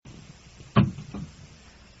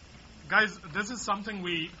Guys, this is something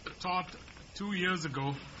we taught 2 years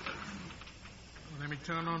ago. Let me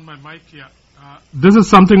turn on my mic here. This is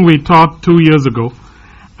something we taught 2 years ago.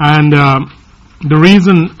 And the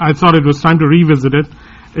reason I thought it was time to revisit it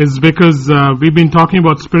is because we've been talking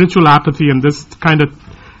about spiritual apathy, and this kind of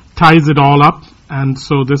ties it all up. And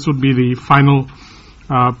so this would be the final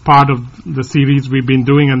part of the series we've been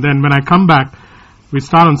doing. And then when I come back, we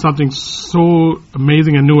start on something so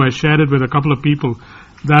amazing and new. I shared it with a couple of people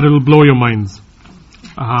that it'll blow your minds.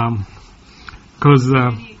 Because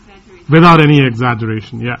without any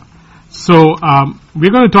exaggeration, yeah. So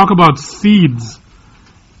we're going to talk about seeds.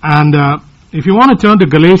 And if you want to turn to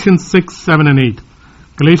Galatians 6, 7, and 8.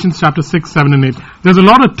 Galatians chapter 6, 7, and 8. There's a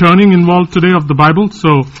lot of turning involved today of the Bible,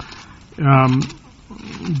 so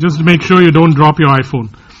just make sure you don't drop your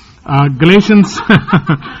iPhone. Galatians...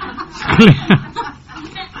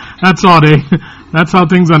 That's odd, eh? That's how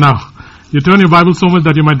things are now. You turn your Bible so much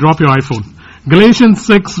that you might drop your iPhone. Galatians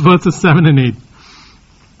 6, verses 7 and 8.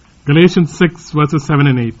 Galatians 6, verses 7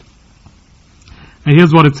 and 8. And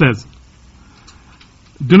here's what it says.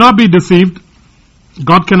 Do not be deceived.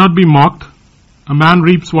 God cannot be mocked. A man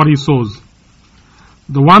reaps what he sows.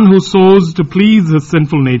 The one who sows to please his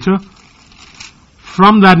sinful nature,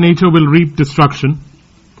 from that nature will reap destruction.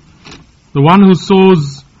 The one who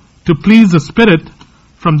sows to please the Spirit,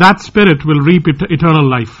 from that Spirit will reap eternal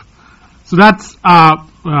life. So that's our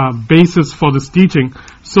basis for this teaching.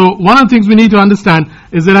 So one of the things we need to understand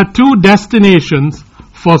is there are two destinations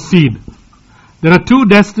for seed. There are two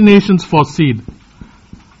destinations for seed.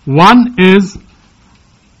 One is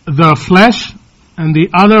the flesh and the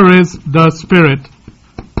other is the spirit.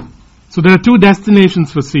 So there are two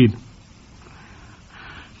destinations for seed.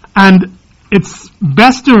 And it's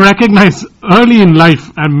best to recognize early in life,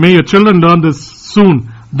 and may your children learn this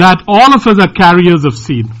soon, that all of us are carriers of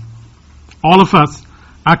seed. All of us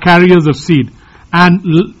are carriers of seed. And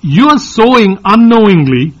you are sowing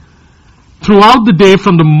unknowingly throughout the day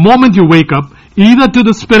from the moment you wake up, either to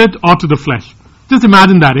the spirit or to the flesh. Just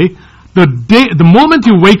imagine that, eh? The moment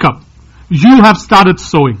you wake up, you have started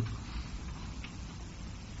sowing.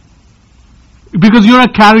 Because you're a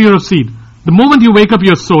carrier of seed. The moment you wake up,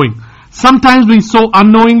 you're sowing. Sometimes we sow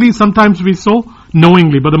unknowingly, sometimes we sow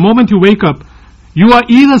knowingly. But the moment you wake up, you are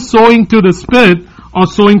either sowing to the spirit or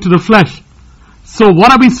sowing to the flesh. So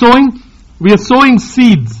what are we sowing? We are sowing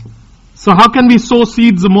seeds. So how can we sow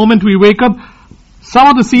seeds the moment we wake up? Some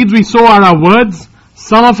of the seeds we sow are our words.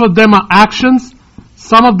 Some of them are actions.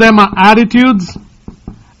 Some of them are attitudes.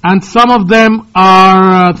 And some of them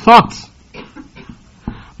are thoughts.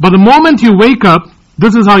 But the moment you wake up,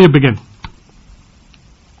 this is how you begin.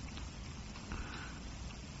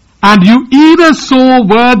 And you either sow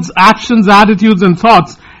words, actions, attitudes, and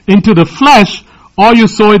thoughts into the flesh, or you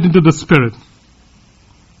sow it into the spirit.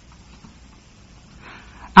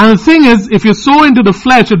 And the thing is, if you sow into the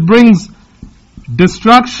flesh, it brings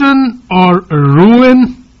destruction or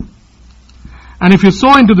ruin. And if you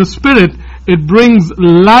sow into the spirit, it brings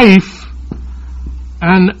life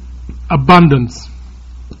and abundance.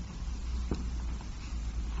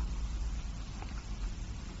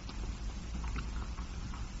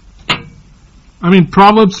 I mean,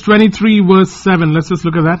 Proverbs 23 verse 7. Let's just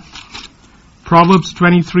look at that. Proverbs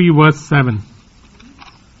 23 verse 7.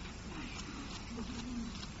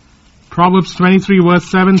 Proverbs 23 verse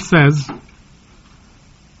 7 says,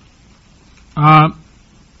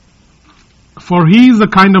 for he is the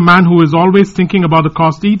kind of man who is always thinking about the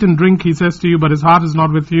cost. Eat and drink, he says to you, but his heart is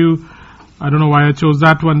not with you. I don't know why I chose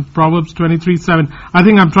that one. Proverbs 23 7. I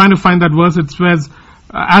think I'm trying to find that verse. It says,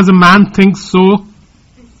 as a man thinks, so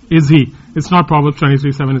is he. It's not Proverbs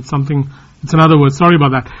 23 7. It's another word. Sorry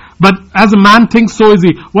about that. But as a man thinks, so is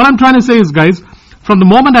he. What I'm trying to say is, guys, from the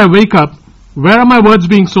moment I wake up, where are my words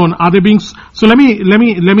being sown? Are they being... So let me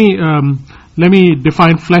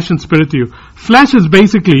define flesh and spirit to you. Flesh is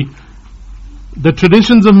basically the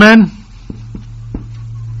traditions of men.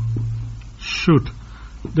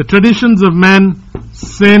 The traditions of men,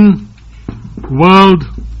 sin, world,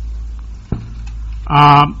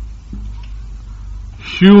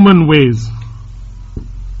 human ways.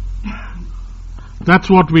 That's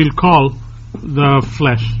what we'll call the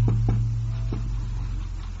flesh.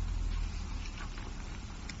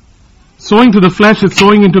 Sowing to the flesh is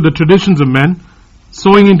sowing into the traditions of men,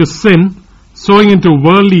 sowing into sin, sowing into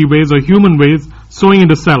worldly ways or human ways, sowing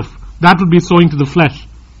into self. That would be sowing to the flesh.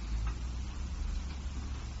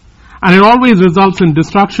 And it always results in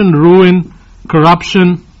destruction, ruin,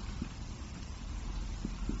 corruption.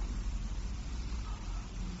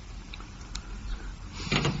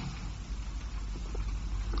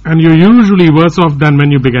 And you're usually worse off than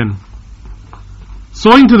when you began.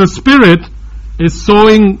 Sowing to the Spirit is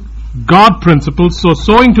sowing God principles. So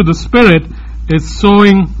sowing to the Spirit is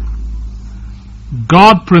sowing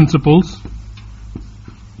God principles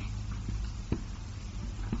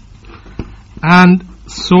and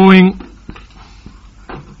sowing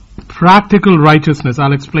practical righteousness.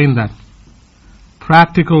 I'll explain that.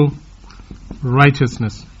 Practical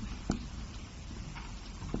righteousness.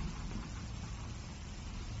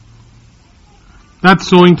 That's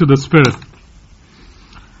sowing to the Spirit.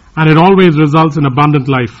 And it always results in abundant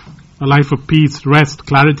life. A life of peace, rest,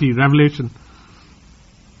 clarity, revelation.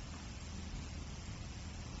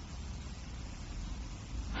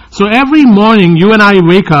 So every morning you and I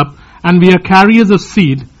wake up and we are carriers of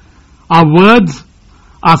seed. Our words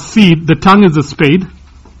are seed. The tongue is a spade.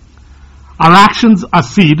 Our actions are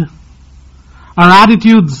seed. Our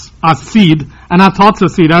attitudes are seed. And our thoughts are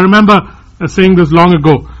seed. I remember saying this long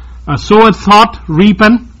ago. Sow a thought, reap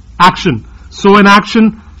an action. Sow an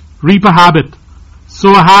action, reap a habit.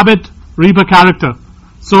 Sow a habit, reap a character.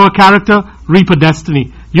 Sow a character, reap a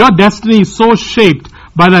destiny. Your destiny is so shaped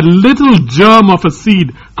by that little germ of a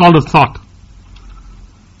seed called a thought.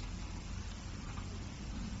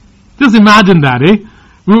 Just imagine that, eh?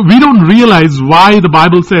 We don't realize why the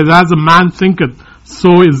Bible says, as a man thinketh,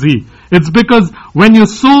 so is he. It's because when you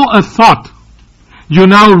sow a thought, you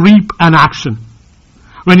now reap an action.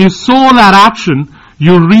 When you sow that action,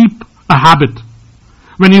 you reap a habit.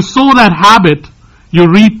 When you sow that habit, you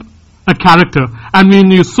reap a character. And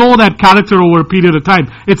when you sow that character over a period of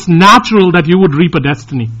time, it's natural that you would reap a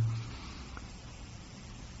destiny.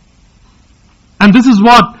 And this is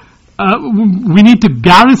what we need to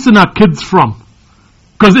garrison our kids from.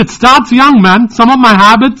 Because it starts young, man. Some of my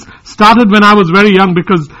habits started when I was very young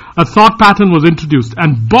because a thought pattern was introduced.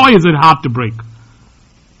 And boy, is it hard to break.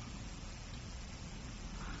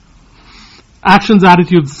 Actions,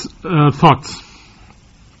 attitudes, thoughts.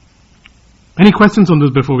 Any questions on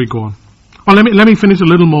this before we go on? Or let me finish a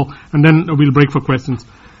little more and then we'll break for questions.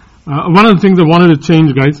 One of the things I wanted to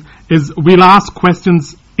change, guys, is we'll ask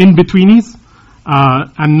questions in betweenies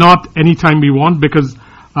and not anytime we want, because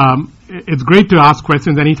it's great to ask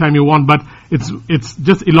questions anytime you want, but it's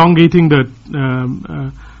just elongating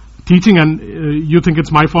the teaching, and you think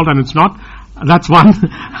it's my fault and it's not. That's one.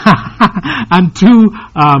 And two,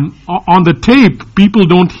 on the tape, people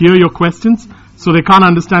don't hear your questions, so they can't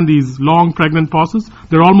understand these long pregnant pauses.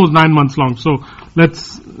 They're almost 9 months long, so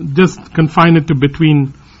let's just confine it to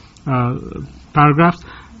between paragraphs.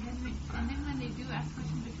 And then when they do ask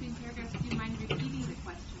questions between paragraphs, do you mind repeating the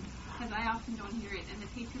question? Because I often don't hear it, and the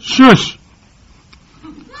tape... Shush!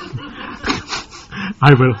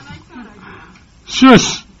 I will.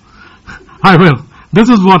 Shush! I will. This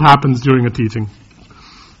is what happens during a teaching.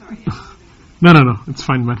 Sorry. No, it's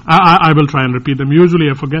fine, man. I will try and repeat them. Usually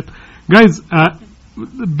I forget. Guys,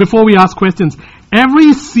 before we ask questions,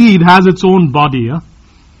 every seed has its own body. 1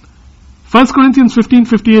 Corinthians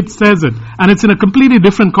 15:58 says it, and it's in a completely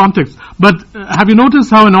different context. But have you noticed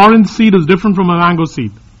how an orange seed is different from a mango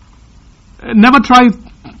seed? Never try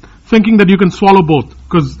thinking that you can swallow both,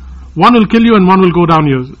 because one will kill you and one will go down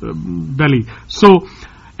your belly. So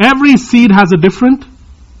every seed has a different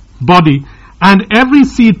body, and every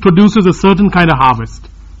seed produces a certain kind of harvest.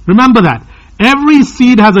 Remember that. Every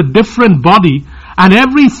seed has a different body, and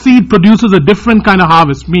every seed produces a different kind of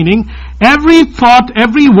harvest. Meaning, every thought,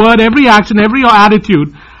 every word, every action, every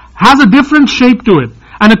attitude has a different shape to it.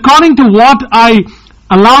 And according to what I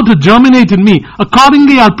allow to germinate in me,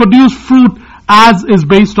 accordingly I'll produce fruit as is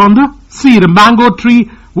based on the seed. A mango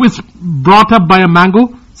tree was brought up by a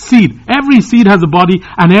mango seed. Every seed has a body,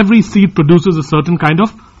 and every seed produces a certain kind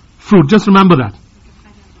of fruit. Just remember that.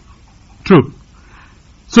 True.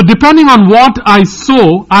 So depending on what I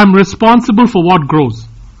sow, I'm responsible for what grows.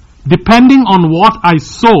 Depending on what I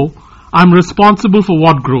sow, I'm responsible for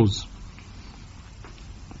what grows.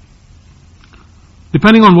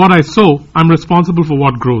 Depending on what I sow, I'm responsible for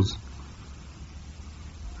what grows.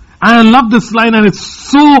 And I love this line, and it's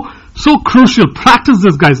so crucial. Practice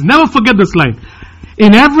this, guys. Never forget this line.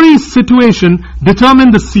 In every situation,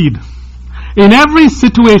 determine the seed. In every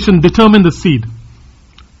situation, determine the seed.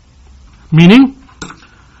 Meaning,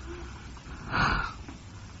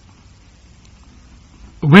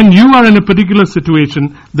 when you are in a particular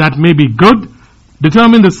situation that may be good,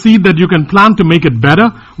 determine the seed that you can plant to make it better.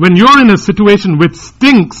 When you're in a situation which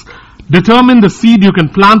stinks, determine the seed you can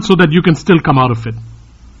plant so that you can still come out of it.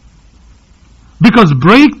 Because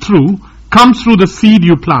breakthrough comes through the seed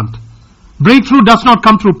you plant. Breakthrough does not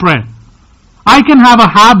come through prayer. I can have a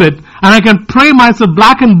habit and I can pray myself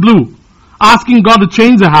black and blue, asking God to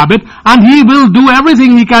change the habit, and He will do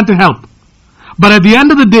everything He can to help. But at the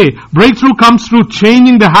end of the day, breakthrough comes through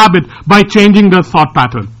changing the habit by changing the thought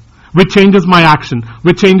pattern, which changes my action,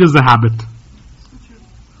 which changes the habit.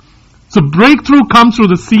 So breakthrough comes through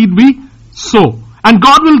the seed we sow. And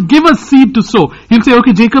God will give us seed to sow. He'll say,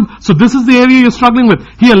 okay, Jacob, so this is the area you're struggling with.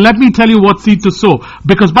 Here, let me tell you what seed to sow.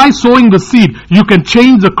 Because by sowing the seed, you can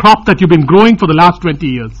change the crop that you've been growing for the last 20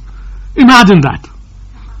 years. Imagine that.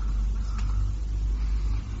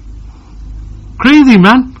 Crazy,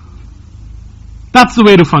 man. That's the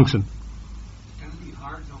way to function. It can be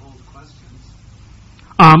hard to hold questions.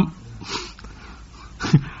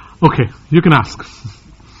 Okay, you can ask.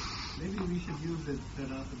 Maybe we should use the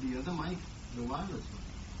other mic, the wireless one,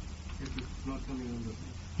 if it's not coming on the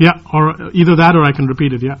thing. Yeah, or either that or I can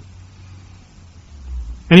repeat it, yeah.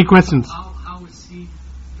 Any questions? How is seed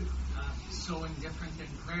sowing different than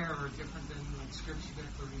prayer or different than like scripture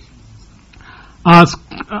declarations and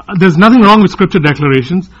stuff? There's nothing wrong with scripture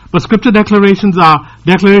declarations, but scripture declarations are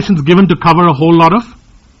declarations given to cover a whole lot of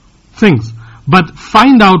things. But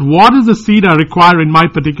find out what is the seed I require in my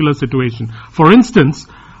particular situation. For instance,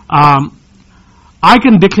 I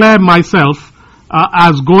can declare myself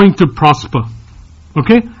as going to prosper.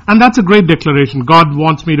 Okay? And that's a great declaration. God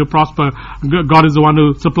wants me to prosper. God is the one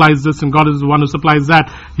who supplies this and God is the one who supplies that.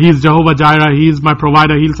 He is Jehovah Jireh. He is my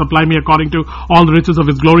provider. He'll supply me according to all the riches of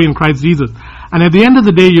His glory in Christ Jesus. And at the end of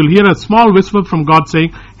the day, you'll hear a small whisper from God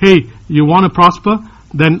saying, hey, you want to prosper?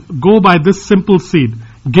 Then go by this simple seed.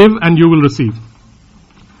 Give and you will receive.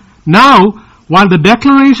 Now, while the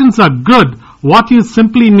declarations are good, what you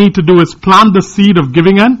simply need to do is plant the seed of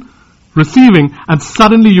giving and receiving, and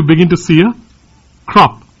suddenly you begin to see a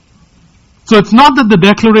crop. So it's not that the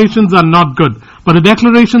declarations are not good, but the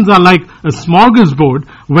declarations are like a smorgasbord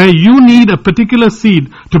where you need a particular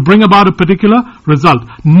seed to bring about a particular result.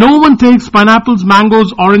 No one takes pineapples,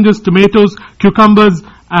 mangoes, oranges, tomatoes, cucumbers,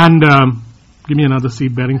 and give me another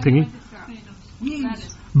seed-bearing thingy.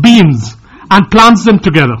 Beans, and plants them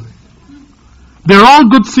together. They're all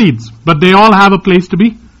good seeds, but they all have a place to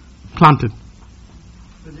be planted.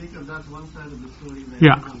 So Jacob, that's one side of the story where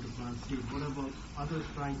Yeah. I want to plant seed. What about others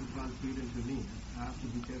trying to plant seed into me? I have to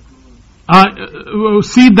be careful.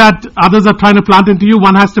 Seed that others are trying to plant into you,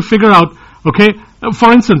 one has to figure out, okay?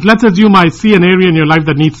 For instance, let's assume I see an area in your life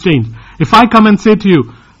that needs change. If I come and say to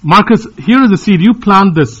you, Marcus, here is a seed, you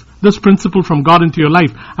plant this principle from God into your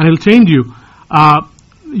life, and it'll change you.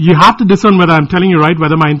 You have to discern whether I'm telling you right,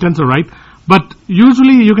 whether my intents are right. But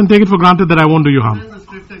usually you can take it for granted that I won't do you harm. Then the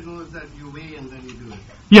scripture goes that you weigh and then you do it.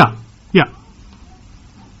 Yeah.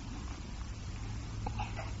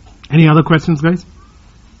 Any other questions, guys?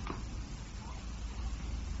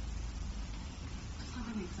 Just have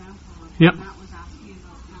an example of Yeah. what Matt was asking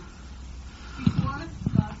about. Before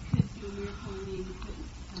God could do a miracle in me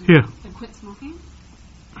and Here. to quit smoking,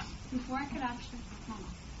 before I could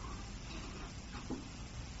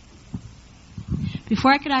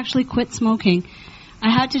actually quit smoking, I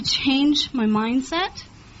had to change my mindset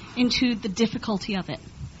into the difficulty of it.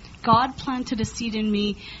 God planted a seed in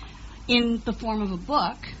me in the form of a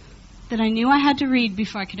book that I knew I had to read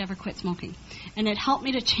before I could ever quit smoking. And it helped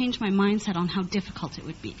me to change my mindset on how difficult it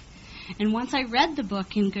would be. And once I read the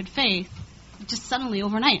book in good faith, just suddenly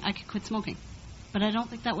overnight I could quit smoking. But I don't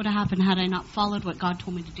think that would have happened had I not followed what God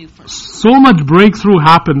told me to do first. So much breakthrough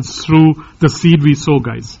happens through the seed we sow,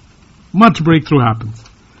 guys. Much breakthrough happens.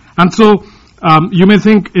 And so, you may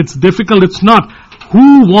think it's difficult. It's not.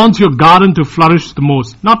 Who wants your garden to flourish the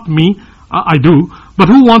most? Not me. I do. But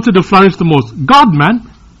who wants it to flourish the most? God, man.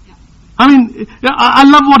 I mean, I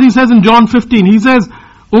love what He says in John 15. He says,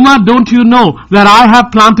 Uma, don't you know that I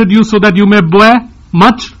have planted you so that you may bear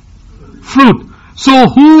much fruit? So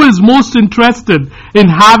who is most interested in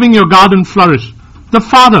having your garden flourish? The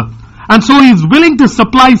Father. And so He's willing to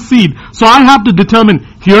supply seed. So I have to determine,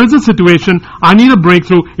 here is a situation, I need a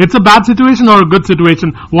breakthrough. It's a bad situation or a good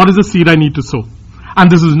situation. What is the seed I need to sow? And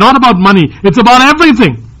this is not about money. It's about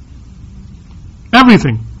everything.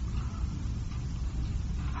 Everything.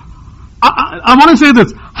 I want to say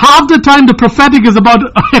this. Half the time the prophetic is about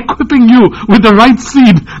equipping you with the right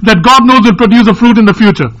seed that God knows will produce a fruit in the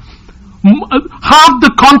future. Half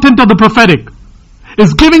the content of the prophetic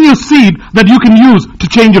is giving you seed that you can use to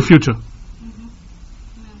change your future.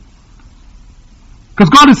 Because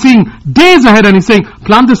God is seeing days ahead and He's saying,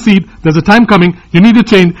 plant the seed, there's a time coming, you need to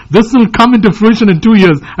change, this will come into fruition in 2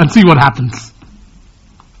 years and see what happens.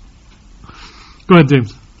 Go ahead,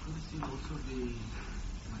 James. Could this seed also be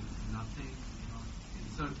like nothing, in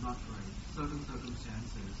certain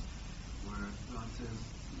circumstances where God says,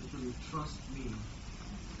 literally trust me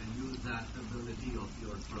and use that ability of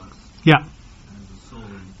your trust. Yeah. as a soul,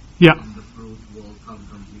 Yeah. and the fruit will come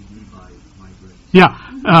completely by my grace. Yeah.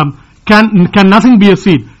 Can nothing be a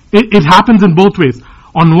seed? It happens in both ways.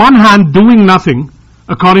 On one hand, doing nothing,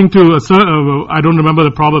 according to I don't remember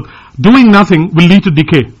the proverb, doing nothing will lead to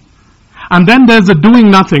decay. And then there's a doing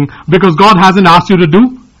nothing because God hasn't asked you to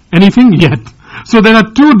do anything yet. So there are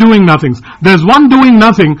two doing nothings. There's one doing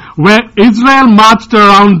nothing where Israel marched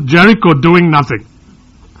around Jericho doing nothing.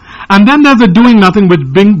 And then there's a doing nothing which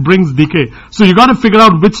brings decay. So you got to figure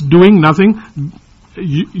out which doing nothing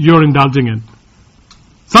you're indulging in.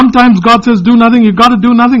 Sometimes God says do nothing, you got to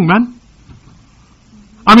do nothing, man.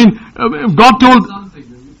 I mean, God told, Something,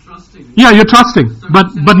 you're trusting. yeah, you're trusting,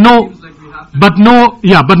 but no, Seems like we have to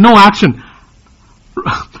but no action.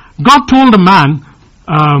 God told a man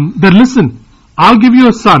that listen, I'll give you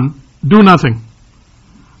a son, do nothing.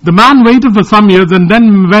 The man waited for some years and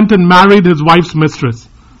then went and married his wife's mistress.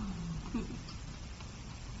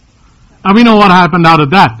 And we know what happened out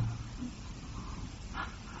of that.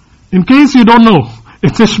 In case you don't know,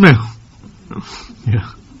 it's Ishmael.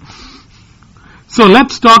 Yeah. So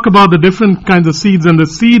let's talk about the different kinds of seeds. And the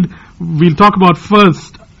seed we'll talk about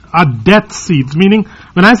first are death seeds. Meaning,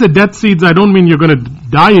 when I say death seeds, I don't mean you're going to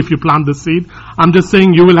die if you plant the seed. I'm just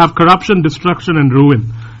saying you will have corruption, destruction, and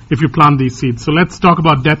ruin if you plant these seeds. So let's talk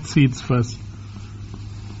about death seeds first.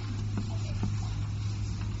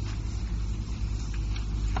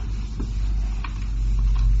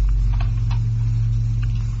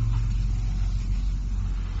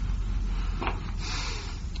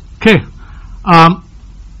 Okay.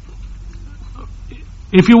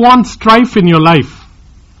 If you want strife in your life,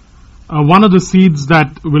 one of the seeds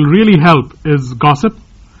that will really help is gossip.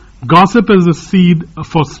 Gossip is a seed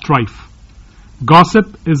for strife.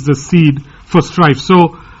 Gossip is the seed for strife.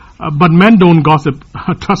 So, but men don't gossip.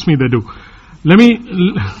 Trust me, they do. Let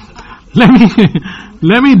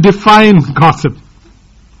me define gossip.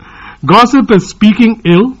 Gossip is speaking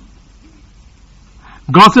ill.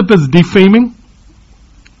 Gossip is defaming.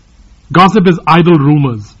 Gossip is idle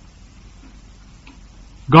rumors.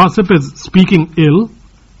 Gossip is speaking ill.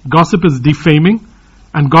 Gossip is defaming.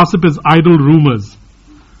 And gossip is idle rumors.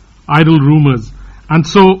 Idle rumors. And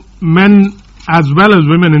so men as well as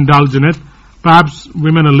women indulge in it. Perhaps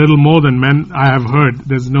women a little more than men, I have heard.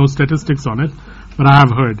 There's no statistics on it, but I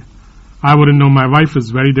have heard. I wouldn't know. My wife is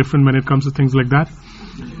very different when it comes to things like that.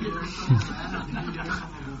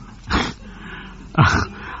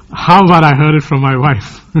 How about I heard it from my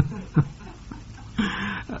wife?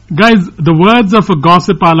 Guys, the words of a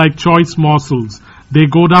gossip are like choice morsels. They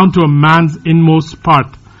go down to a man's inmost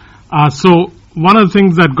part. So one of the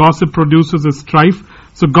things that gossip produces is strife.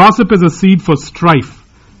 So gossip is a seed for strife.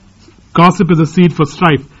 Gossip is a seed for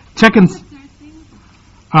strife. Check and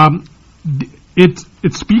it's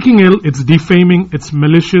speaking ill, it's defaming, it's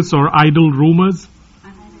malicious or idle rumors.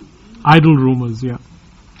 Idle rumors, yeah.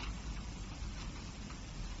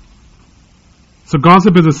 So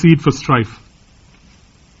gossip is a seed for strife.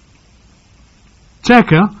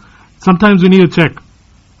 Check, yeah? Sometimes we need to check.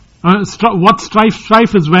 What strife?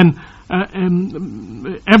 Strife is when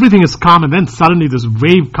everything is calm and then suddenly this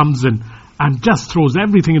wave comes in and just throws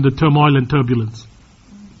everything into turmoil and turbulence.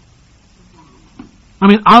 I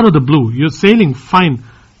mean, out of the blue, you're sailing fine.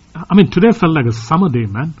 I mean, today felt like a summer day,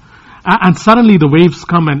 man. And suddenly the waves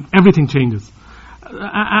come and everything changes.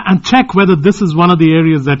 And check whether this is one of the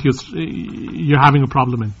areas that you're having a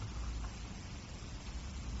problem in.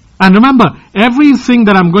 And remember, everything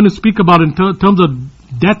that I'm going to speak about in terms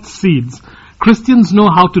of death seeds, Christians know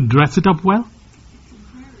how to dress it up well.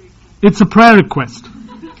 It's a prayer request.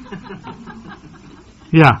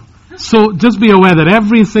 Yeah. So just be aware that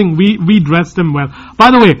everything, we dress them well.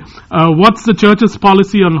 By the way, what's the church's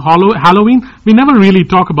policy on Halloween? We never really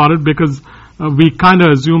talk about it because we kind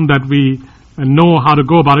of assume that we know how to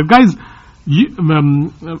go about it. Guys,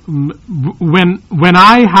 when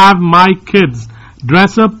I have my kids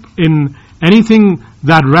dress up in anything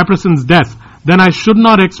that represents death, then I should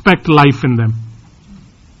not expect life in them.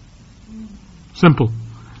 Simple.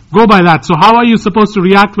 Go by that. So how are you supposed to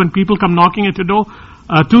react when people come knocking at your door?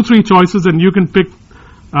 2-3 choices and you can pick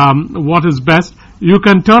what is best. You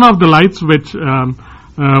can turn off the lights, which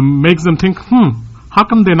makes them think, how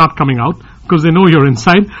come they're not coming out? Because they know you're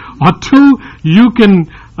inside. Or 2, you can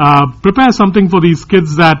prepare something for these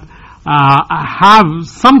kids that have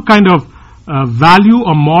some kind of value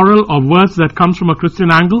or moral or worth that comes from a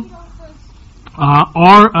Christian angle.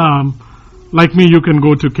 Or like me, you can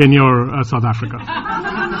go to Kenya or South Africa.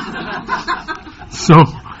 So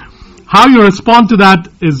how you respond to that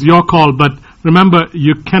is your call, but remember,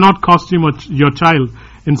 you cannot costume your child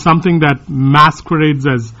in something that masquerades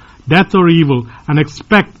as death or evil, and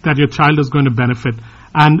expect that your child is going to benefit.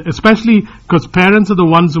 And especially because parents are the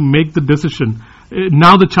ones who make the decision.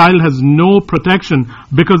 Now the child has no protection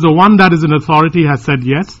because the one that is in authority has said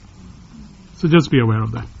yes. So just be aware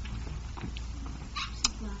of that.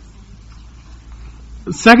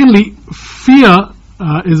 Secondly, fear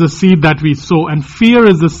is a seed that we sow, and fear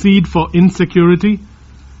is the seed for insecurity,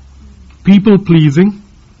 people pleasing,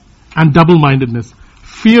 and double-mindedness.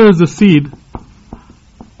 Fear is the seed.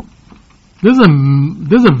 This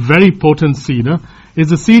is a very potent seed.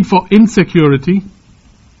 It's a seed for insecurity,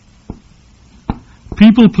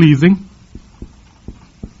 people pleasing,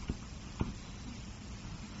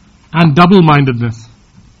 and double-mindedness.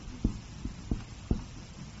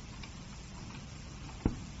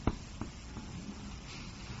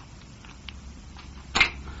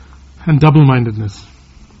 And double-mindedness.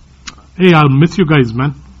 Hey, I'll miss you guys,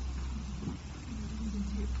 man.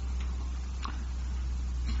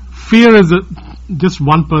 Fear is just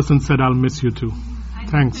one person said, I'll miss you too.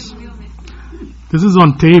 Thanks. This is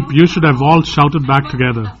on tape. You should have all shouted back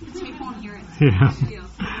together. Yeah.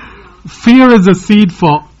 Fear is a seed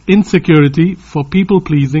for insecurity, for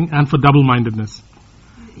people-pleasing, and for double-mindedness.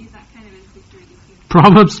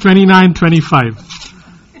 Proverbs 29:25.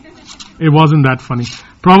 It wasn't that funny.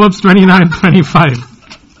 Proverbs 29:25.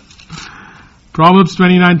 Proverbs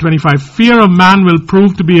 29:25. Fear of man will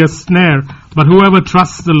prove to be a snare, but whoever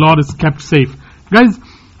trusts the Lord is kept safe. Guys,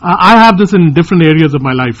 I have this in different areas of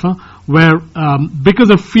my life, where because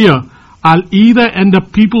of fear, I'll either end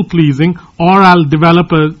up people-pleasing or I'll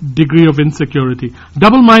develop a degree of insecurity.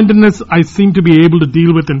 Double-mindedness I seem to be able to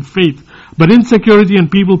deal with in faith, but insecurity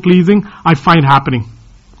and people-pleasing I find happening.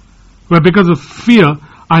 Where because of fear,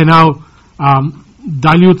 I now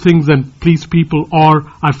dilute things and please people, or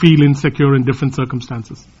I feel insecure in different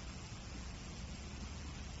circumstances.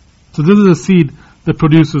 So this is a seed that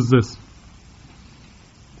produces this.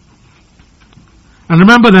 And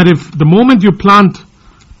remember that if the moment you plant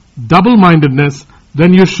double-mindedness,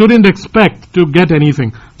 then you shouldn't expect to get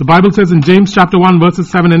anything. The Bible says in James chapter 1 verses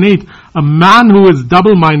 7 and 8, a man who is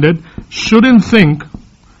double-minded shouldn't think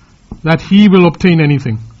that he will obtain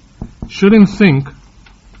anything. Shouldn't think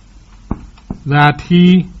that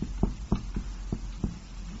he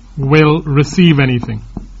will receive anything.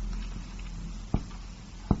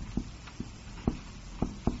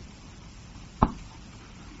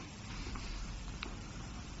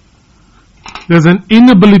 There's an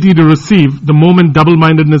inability to receive the moment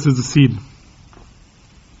double-mindedness is a seed.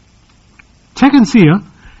 Check and see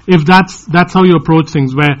if that's how you approach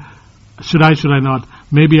things, where should I not?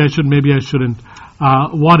 Maybe I should, maybe I shouldn't.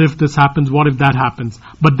 What if this happens? What if that happens?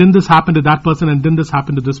 But didn't this happen to that person and didn't this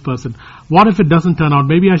happen to this person? What if it doesn't turn out?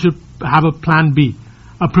 Maybe I should have a plan B.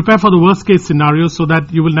 Prepare for the worst case scenario so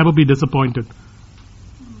that you will never be disappointed.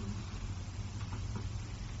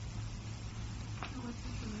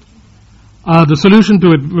 The solution to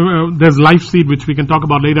it, there's life seed which we can talk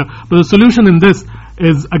about later. But the solution in this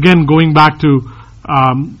is again going back to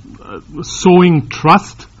sowing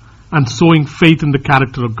trust and sowing faith in the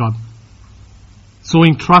character of God.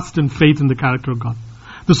 Sowing trust and faith in the character of God.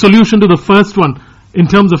 The solution to the first one, in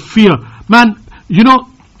terms of fear. Man,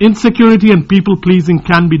 insecurity and people pleasing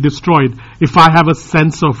can be destroyed if I have a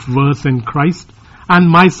sense of worth in Christ. And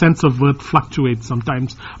my sense of worth fluctuates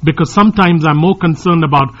sometimes. Because sometimes I'm more concerned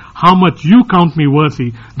about how much you count me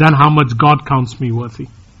worthy than how much God counts me worthy.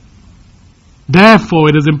 Therefore,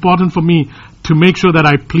 it is important for me to make sure that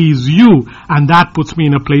I please you, and that puts me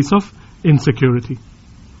in a place of insecurity.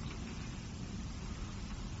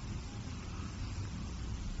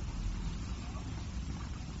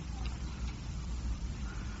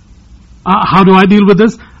 How do I deal with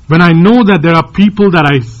this? When I know that there are people that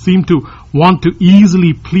I seem to want to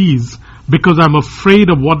easily please because I'm afraid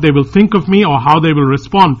of what they will think of me or how they will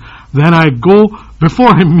respond, then I go, before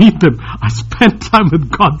I meet them, I spend time with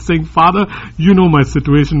God saying, Father, you know my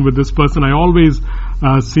situation with this person. I always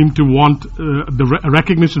seem to want the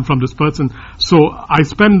recognition from this person. So I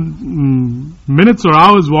spend minutes or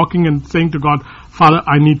hours walking and saying to God, Father,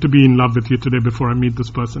 I need to be in love with you today before I meet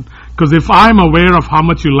this person. Because if I'm aware of how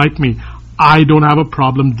much you like me, I don't have a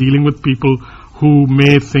problem dealing with people who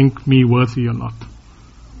may think me worthy or not.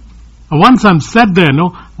 And once I'm set there,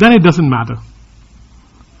 then it doesn't matter.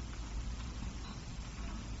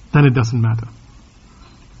 Then it doesn't matter.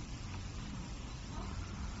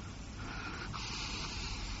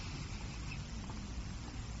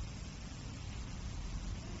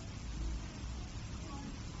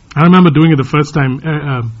 I remember doing it the first time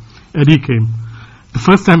Eddie came. The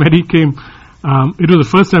first time Eddie came, it was the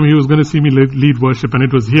first time he was going to see me lead worship, and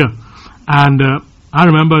it was here. And I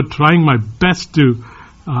remember trying my best to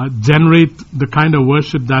generate the kind of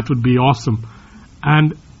worship that would be awesome.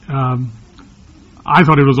 And I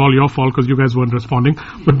thought it was all your fault because you guys weren't responding.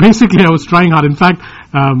 But basically, I was trying hard. In fact,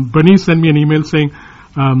 Bernice sent me an email saying,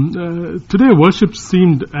 today worship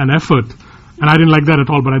seemed an effort. And I didn't like that at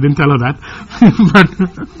all, but I didn't tell her that.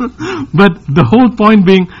 but the whole point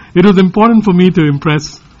being, it was important for me to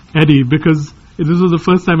impress Eddie because this was the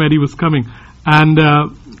first time Eddie was coming. And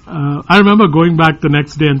I remember going back the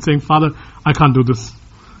next day and saying, Father, I can't do this.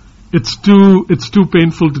 It's too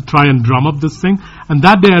painful to try and drum up this thing. And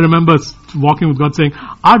that day I remember walking with God saying,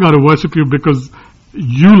 I got to worship you because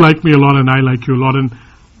you like me a lot and I like you a lot, and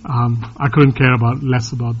I couldn't care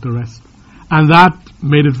less about the rest. And that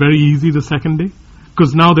made it very easy the second day,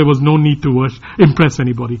 because now there was no need to impress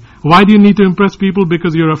anybody. Why do you need to impress people?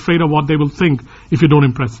 Because you're afraid of what they will think if you don't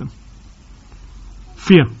impress them.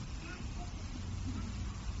 Fear.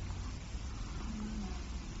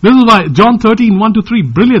 This is why John 13,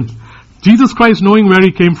 1-3, brilliant. Jesus Christ, knowing where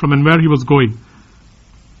he came from and where he was going,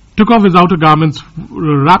 took off his outer garments,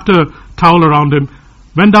 wrapped a towel around him,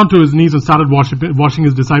 went down to his knees and started washing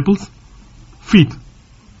his disciples' feet.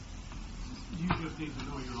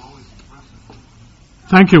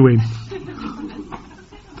 Thank you, Wayne.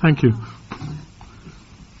 Thank you.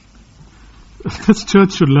 This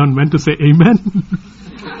church should learn when to say amen.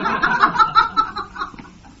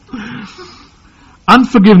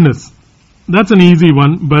 Unforgiveness. That's an easy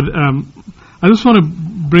one, but I just want to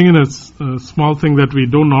bring in a small thing that we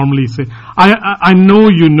don't normally say. I know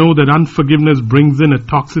you know that unforgiveness brings in a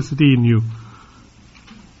toxicity in you.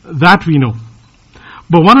 That we know.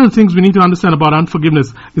 But one of the things we need to understand about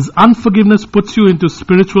unforgiveness is unforgiveness puts you into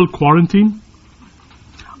spiritual quarantine.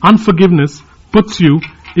 Unforgiveness puts you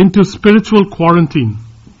into spiritual quarantine.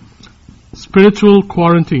 Spiritual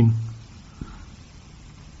quarantine.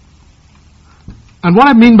 And what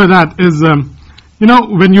I mean by that is,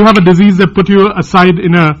 when you have a disease, they put you aside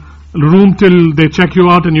in a room till they check you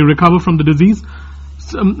out and you recover from the disease.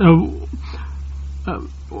 The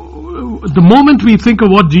moment we think of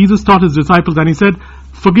what Jesus taught his disciples, and he said,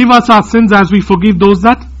 forgive us our sins as we forgive those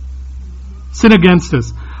that sin against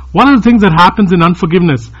us. One of the things that happens in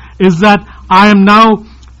unforgiveness is that I am now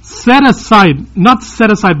set aside, not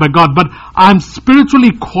set aside by God, but I'm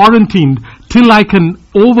spiritually quarantined till I can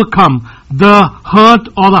overcome the hurt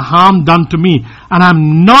or the harm done to me. And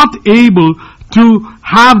I'm not able to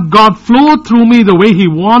have God flow through me the way he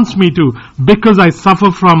wants me to, because I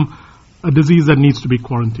suffer from a disease that needs to be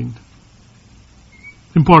quarantined.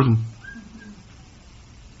 Important.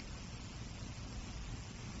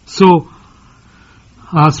 So,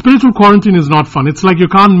 spiritual quarantine is not fun. It's like you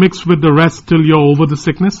can't mix with the rest till you're over the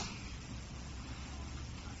sickness.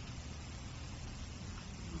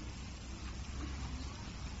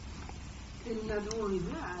 And not only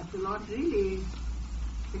that, the Lord really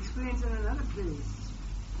explains in another place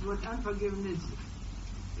what unforgiveness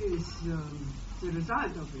is the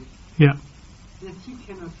result of it. Yeah. That he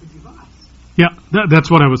cannot forgive us. Yeah,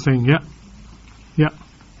 that's what I was saying, yeah. Yeah.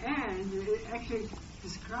 And it actually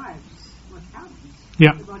describes what happens.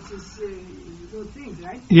 Yeah. About these little things,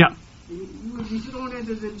 right? Yeah. You will be thrown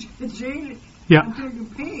into the jail Yeah. until you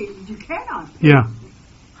pay. You cannot pay. Yeah.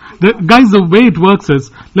 Guys, the way it works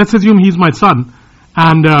is, let's assume he's my son,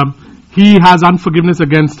 and he has unforgiveness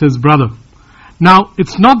against his brother. Now,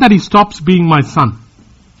 it's not that he stops being my son.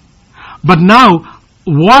 But now,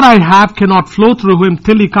 what I have cannot flow through him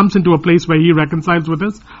till he comes into a place where he reconciles with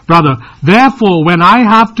his brother. Therefore, when I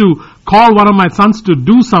have to call one of my sons to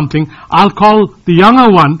do something, I'll call the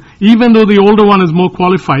younger one, even though the older one is more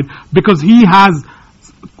qualified, because he has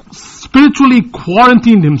spiritually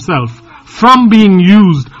quarantined himself from being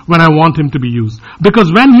used when I want him to be used.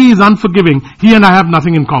 Because when he is unforgiving, he and I have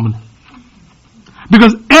nothing in common.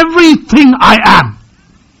 Because everything I am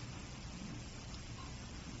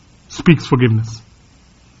speaks forgiveness.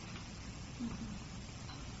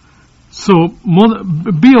 So,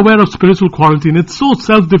 be aware of spiritual quarantine. It's so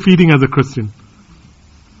self-defeating as a Christian.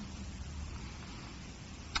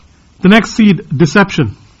 The next seed,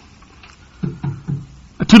 deception.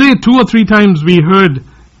 Today, 2 or 3 times we heard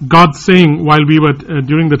God saying, while we were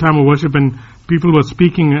during the time of worship and people were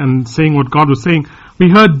speaking and saying what God was saying, we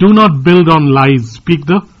heard, do not build on lies, speak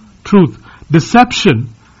the truth. Deception.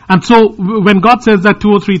 And so, when God says that 2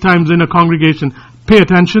 or 3 times in a congregation, pay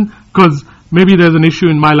attention, because maybe there's an issue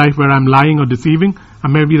in my life where I'm lying or deceiving,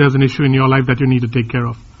 and maybe there's an issue in your life that you need to take care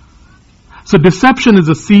of. So deception is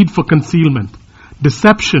a seed for concealment.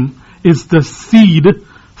 Deception is the seed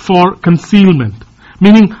for concealment.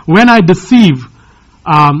 Meaning, when I deceive,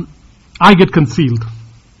 I get concealed.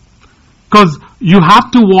 Because you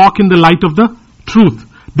have to walk in the light of the truth.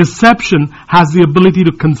 deception has the ability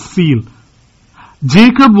to conceal.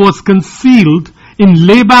 Jacob was concealed in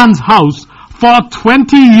Laban's house for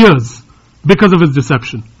 20 years because of his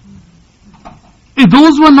deception.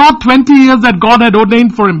 Those were not 20 years that God had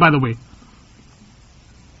ordained for him, by the way.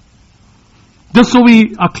 Just so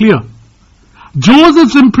we are clear.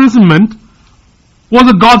 Joseph's imprisonment was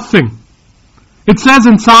a God thing. It says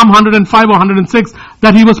in Psalm 105 or 106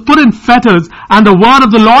 that he was put in fetters and the word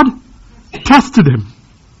of the Lord tested him.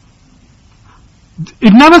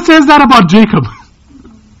 It never says that about Jacob.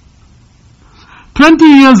 20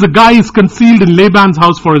 years the guy is concealed in Laban's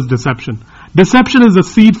house for his deception. Deception is a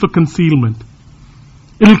seed for concealment.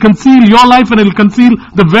 It'll conceal your life and it'll conceal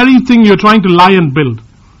the very thing you're trying to lie and build.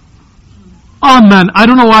 Oh man, I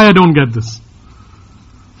don't know why I don't get this.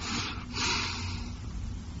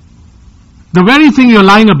 The very thing you're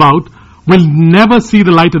lying about will never see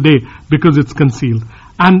the light of day because it's concealed.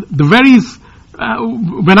 And the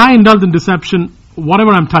when I indulge in deception,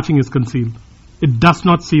 whatever I'm touching is concealed. It does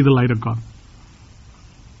not see the light of God.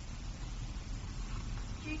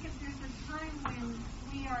 Jacob, there's a time when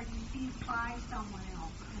we are deceived by someone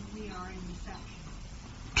else and we are in deception.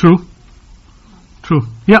 True. True.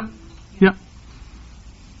 Yep. Yep.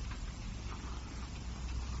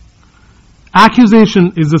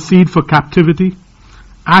 Accusation is the seed for captivity.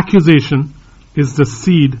 Accusation is the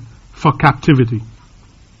seed for captivity.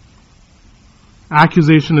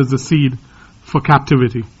 Accusation is the seed for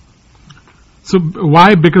captivity. So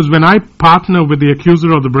why? Because when I partner with the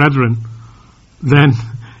accuser of the brethren, then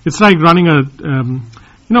it's like running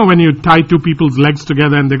when you tie two people's legs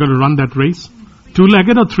together and they're going to run that race.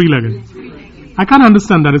 Two-legged or three-legged? I can't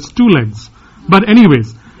understand that. It's two legs. But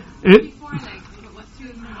anyways.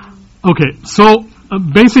 Okay, so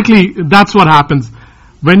basically that's what happens.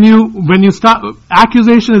 When you start,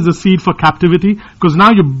 accusation is a seed for captivity because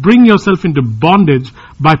now you bring yourself into bondage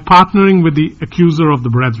by partnering with the accuser of the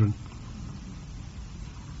brethren.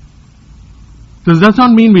 This does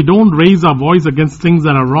not mean we don't raise our voice against things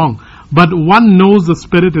that are wrong, but one knows the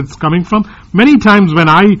spirit it's coming from. Many times when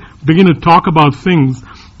I begin to talk about things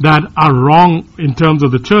that are wrong in terms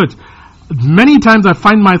of the church, many times I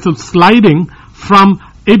find myself sliding from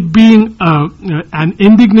it being an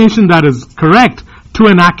indignation that is correct to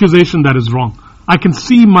an accusation that is wrong. I can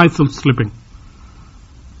see myself slipping.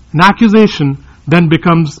 An accusation then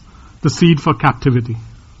becomes the seed for captivity.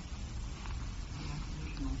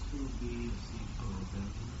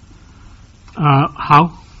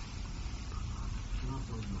 How?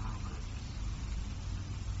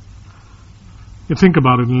 You think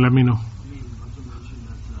about it and let me know.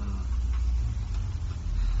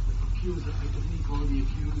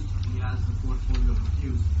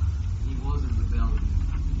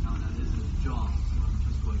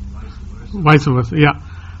 Vice versa, yeah.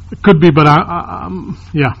 It could be, but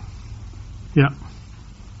yeah.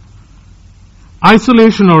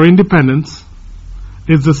 Isolation or independence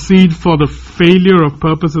is the seed for the failure of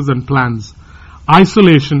purposes and plans.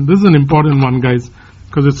 Isolation, this is an important one, guys,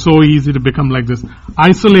 because it's so easy to become like this.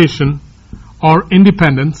 Isolation or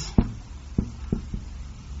independence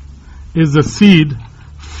is the seed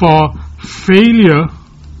for failure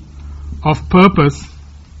of purpose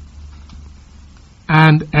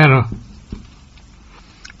and error.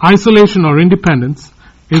 Isolation or independence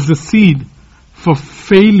is the seed for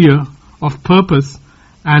failure of purpose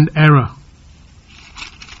and error.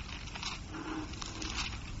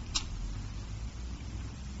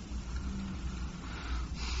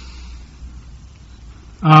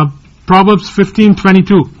 Proverbs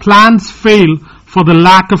 15:22. Plans fail for the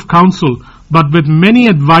lack of counsel, but with many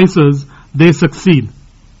advisors they succeed.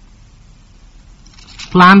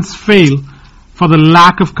 Plans fail for the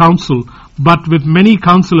lack of counsel, but with many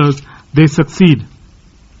counselors they succeed.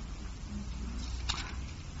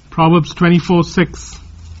 Proverbs 24:6.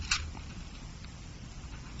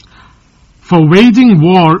 For waging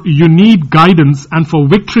war you need guidance, and for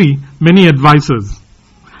victory many advisors.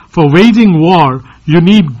 For waging war you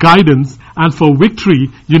need guidance, and for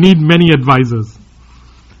victory you need many advisors.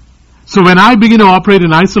 So when I begin to operate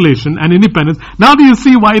in isolation and independence, now do you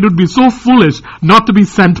see why it would be so foolish not to be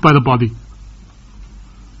sent by the body?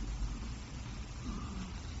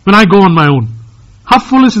 When I go on my own. How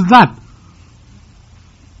foolish is that?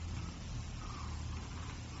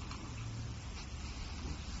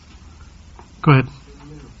 Go ahead.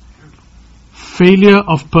 Failure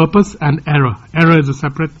of purpose and error. Error is a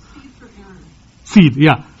separate seed,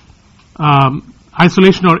 yeah.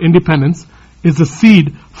 Isolation or independence is a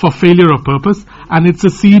seed for failure of purpose, and it's a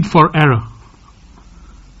seed for error.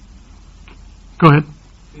 Go ahead.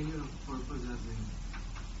 Failure of purpose as in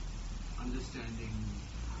understanding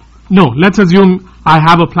No, let's assume I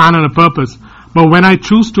have a plan and a purpose. But when I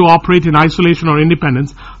choose to operate in isolation or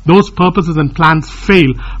independence, those purposes and plans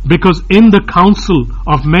fail, because in the counsel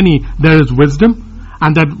of many there is wisdom,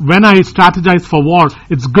 and that when I strategize for war,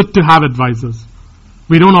 it's good to have advisors.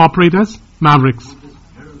 We don't operate as mavericks.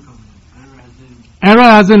 Error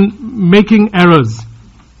as in making errors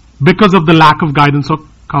because of the lack of guidance or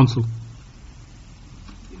counsel.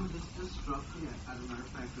 This struck me, as a matter of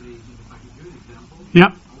fact, today, if I can give you an example.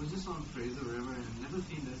 Yeah. I was just on Fraser River and I've never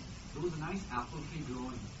seen this. There was a nice apple tree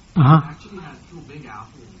growing. Uh-huh. It actually had two big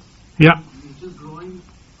apples. Yeah. And it's just growing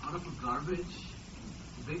out of a garbage,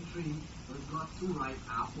 big tree, but it's got two ripe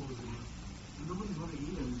apples in it. And nobody's going to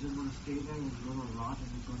eat it. It's just going to stay there and it's going to rot and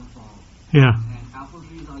it's going to fall. Yeah. And apple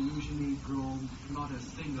trees are usually grown not as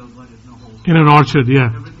single, but as a whole. In an orchard,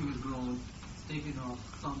 yeah. Everything is grown, it's taken off.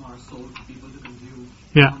 Some are sold for people to consume.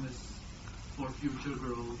 Yeah. Some is for future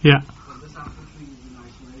growth. Yeah. But this apple tree is in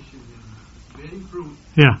isolation and it's bearing fruit.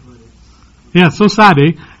 Yeah. But it's Yeah, so sad,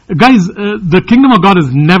 eh? Guys, the kingdom of God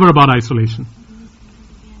is never about isolation.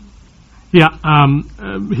 Yeah,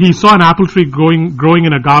 he saw an apple tree growing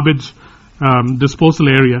in a garbage disposal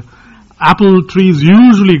area. Apple trees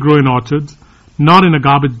usually grow in orchards, not in a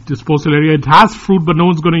garbage disposal area. It has fruit, but no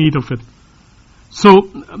one's going to eat of it. So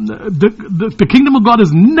the kingdom of God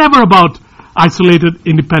is never about isolated,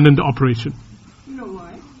 independent operation. You know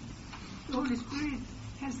why? The Holy Spirit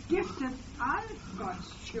has gifted all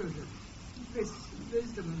God's children with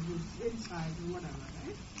wisdom and with insight and whatever,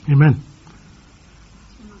 right? Amen.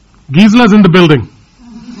 Gisela's in the building.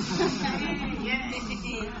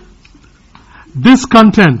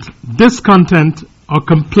 Discontent or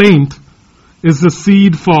complaint is the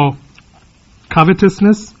seed for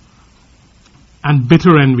covetousness and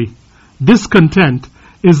bitter envy. Discontent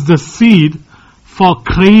is the seed for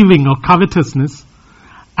craving or covetousness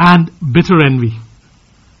and bitter envy.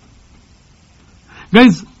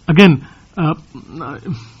 Guys, again,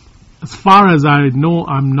 as far as I know,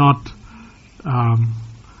 I'm not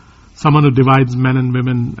someone who divides men and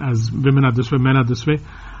women as women are this way, men are this way.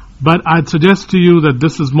 But I'd suggest to you that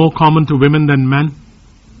this is more common to women than men.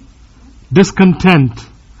 Discontent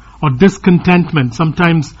or discontentment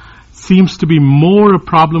sometimes seems to be more a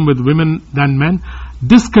problem with women than men.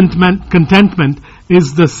 Discontentment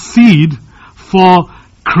is the seed for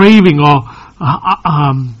craving or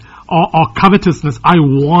covetousness. I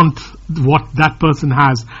want what that person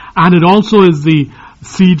has. And it also is the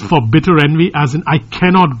seed for bitter envy, as in I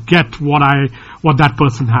cannot get what that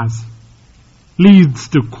person has. Leads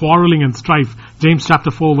to quarreling and strife. James chapter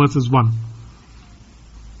 4 verses 1.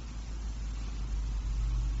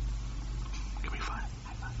 Give me 5.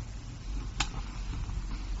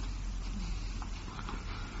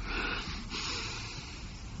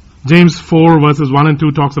 James 4 verses 1 and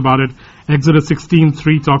 2 talks about it. Exodus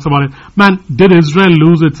 16:3 talks about it. Man, did Israel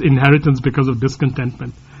lose its inheritance because of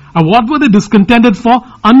discontentment? And what were they discontented for?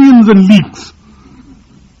 Onions and leeks.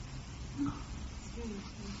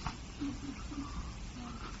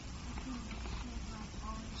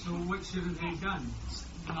 So what should have they done?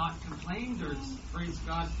 Not complained or praise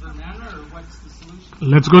God for manna, or what's the solution?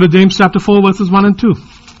 Let's go to James chapter 4 verses 1 and 2.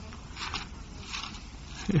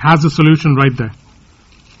 It has the solution right there.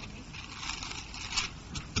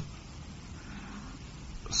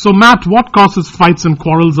 So Matt, what causes fights and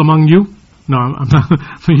quarrels among you? No, I'm not.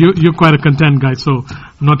 You're quite a content guy, so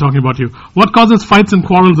I'm not talking about you. What causes fights and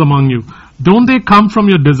quarrels among you? Don't they come from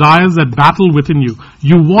your desires that battle within you?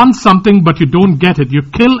 You want something, but you don't get it. You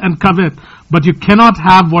kill and covet, but you cannot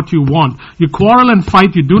have what you want. You quarrel and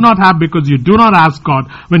fight, you do not have because you do not ask God.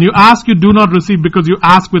 When you ask, you do not receive because you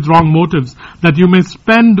ask with wrong motives, that you may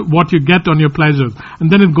spend what you get on your pleasures. And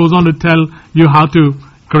then it goes on to tell you how to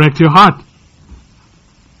correct your heart.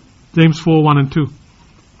 James 4, 1 and 2.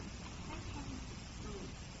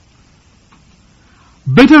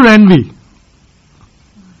 Bitter envy.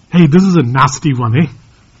 Hey, this is a nasty one, eh?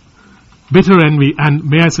 Bitter envy. And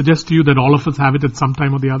may I suggest to you that all of us have it at some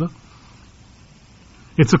time or the other?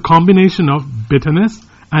 It's a combination of bitterness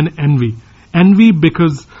and envy. Envy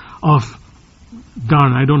because of,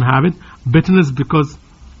 darn, I don't have it. Bitterness because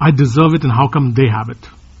I deserve it and how come they have it?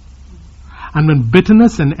 And when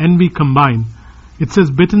bitterness and envy combine, it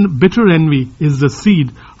says bitter envy is the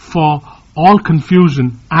seed for all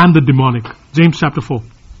confusion and the demonic. James chapter 4.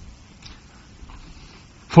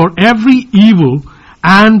 For every evil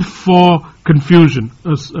and for confusion.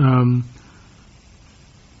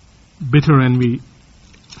 Bitter envy.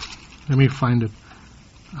 Let me find it.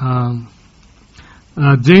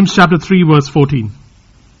 James chapter 3 verse 14.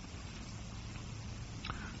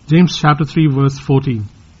 James chapter 3 verse 14.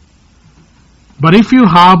 But if you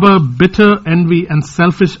harbor bitter envy and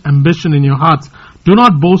selfish ambition in your hearts, do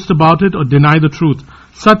not boast about it or deny the truth.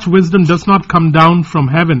 Such wisdom does not come down from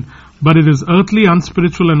heaven, but it is earthly,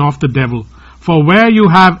 unspiritual, and of the devil. For where you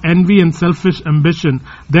have envy and selfish ambition,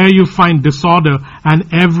 there you find disorder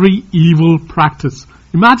and every evil practice.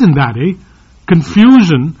 Imagine that, eh?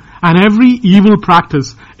 Confusion and every evil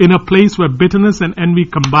practice in a place where bitterness and envy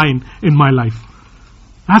combine in my life.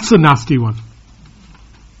 That's a nasty one.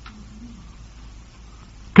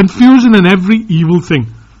 Confusion and every evil thing.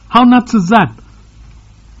 How nuts is that?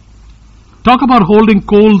 Talk about holding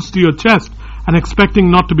coals to your chest and expecting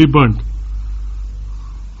not to be burnt.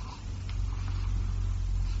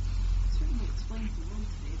 Certainly explains the word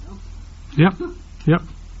today, though. Yep.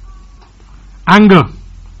 Anger.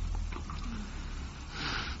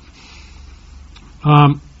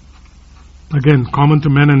 Again, common to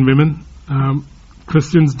men and women.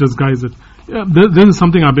 Christians disguise it. This is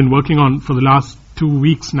something I've been working on for the last 2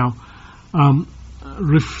 weeks now.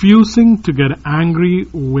 Refusing to get angry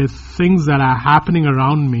with things that are happening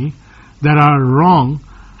around me that are wrong,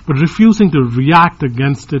 but refusing to react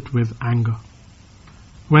against it with anger.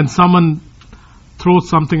 When someone throws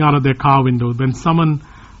something out of their car window, when someone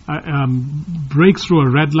breaks through a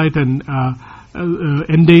red light and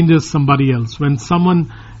endangers somebody else, when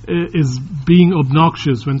someone is being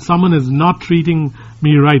obnoxious, when someone is not treating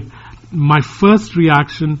me right, my first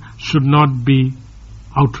reaction should not be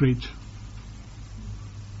outrage.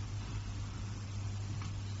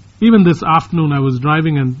 Even this afternoon I was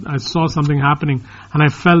driving and I saw something happening and I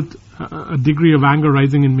felt a degree of anger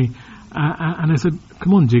rising in me. And I said,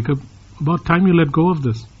 come on, Jacob, about time you let go of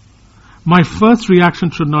this. My first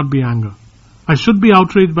reaction should not be anger. I should be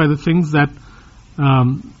outraged by the things that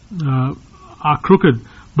are crooked,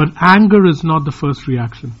 but anger is not the first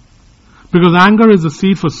reaction. Because anger is a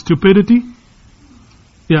seed for stupidity.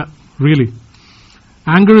 Yeah, really.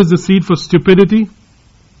 Anger is the seed for stupidity,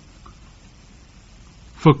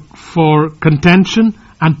 for contention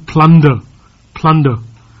and plunder.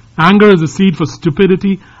 Anger is a seed for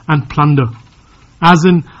stupidity and plunder. As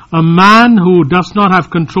in, a man who does not have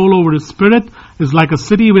control over his spirit is like a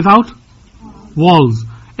city without walls.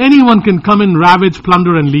 Anyone can come in, ravage,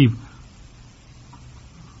 plunder, and leave.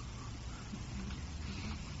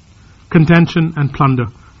 Contention and plunder.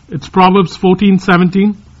 It's Proverbs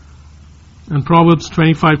 14:17 and Proverbs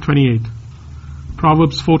 25:28.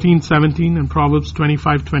 Proverbs 14:17 and Proverbs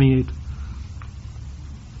 25:28.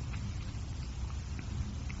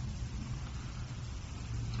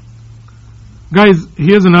 Guys,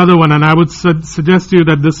 here's another one, and I would suggest to you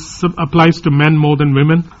that this applies to men more than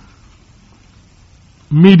women.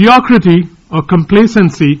 Mediocrity or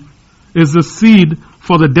complacency is the seed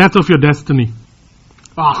for the death of your destiny.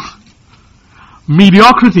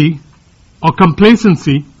 Mediocrity or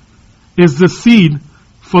complacency is the seed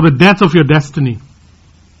for the death of your destiny.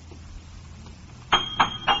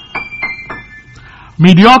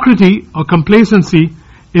 Mediocrity or complacency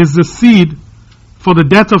is the seed for the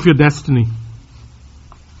death of your destiny.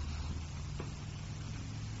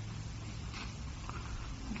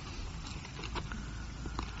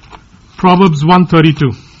 Proverbs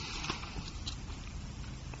 1:32.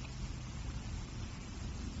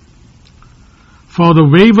 For the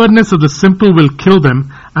waywardness of the simple will kill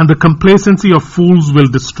them, and the complacency of fools will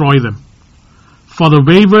destroy them. For the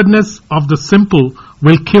waywardness of the simple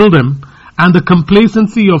will kill them, and the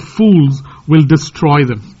complacency of fools will destroy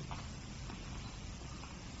them.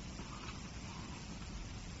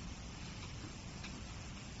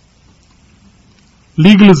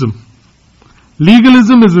 Legalism.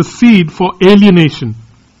 Legalism is the seed for alienation.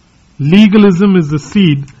 Legalism is the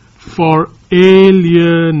seed for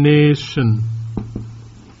alienation.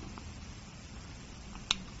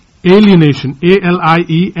 Alienation.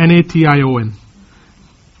 A-L-I-E-N-A-T-I-O-N.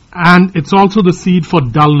 And it's also the seed for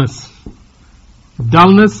dullness.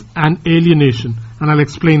 Dullness and alienation. And I'll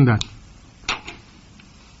explain that.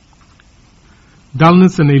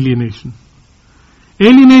 Dullness and alienation.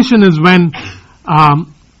 Alienation is when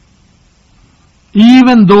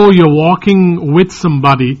even though you're walking with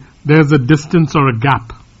somebody, there's a distance or a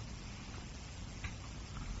gap.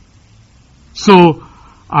 So,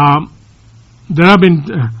 there have been...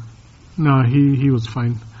 no, he was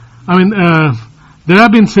fine. I mean, there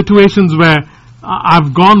have been situations where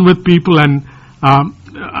I've gone with people and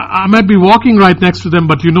I might be walking right next to them,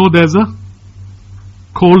 but you know there's a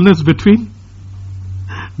coldness between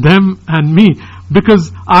them and me.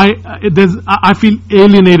 Because I feel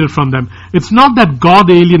alienated from them. It's not that God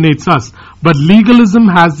alienates us, but legalism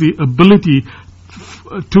has the ability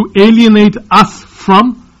to alienate us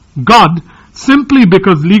from God simply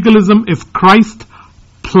because legalism is Christ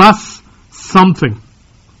plus something.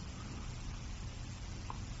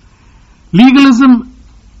 Legalism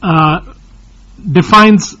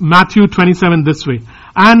defines Matthew 27 this way.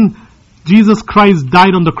 And Jesus Christ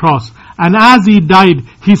died on the cross. And as he died,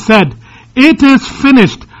 he said, "It is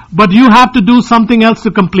finished," but you have to do something else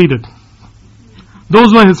to complete it.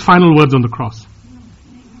 Those were his final words on the cross.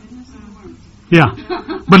 Yeah.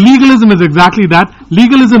 But legalism is exactly that.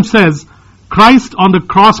 Legalism says, Christ on the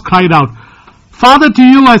cross cried out, "Father, to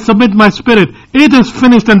you I submit my spirit. It is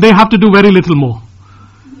finished," and they have to do very little more.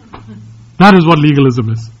 That is what legalism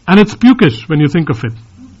is. And it's pukish when you think of it.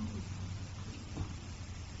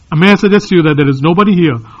 And may I suggest to you that there is nobody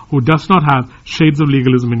here who does not have shades of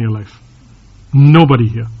legalism in your life. Nobody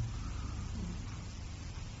here.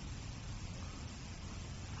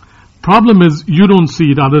 Problem is, you don't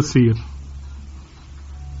see it, others see it.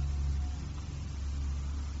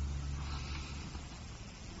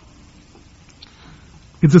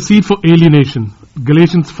 It's a seed for alienation.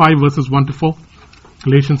 Galatians 5 verses 1 to 4.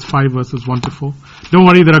 Galatians 5 verses 1 to 4. Don't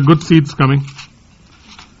worry, there are good seeds coming.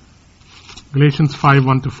 Galatians 5,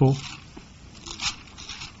 1 to 4.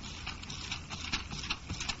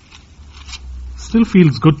 Still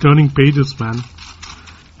feels good turning pages, man.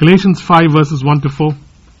 Galatians 5 verses 1 to 4.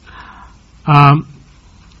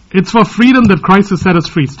 It's for freedom that Christ has set us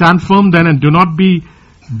free. Stand firm then and do not be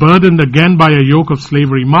burdened again by a yoke of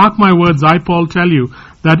slavery. Mark my words, I, Paul, tell you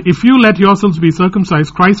that if you let yourselves be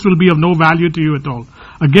circumcised, Christ will be of no value to you at all.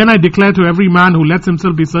 Again, I declare to every man who lets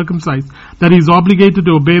himself be circumcised that he is obligated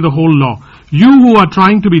to obey the whole law. You who are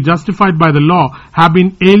trying to be justified by the law have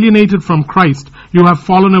been alienated from Christ. You have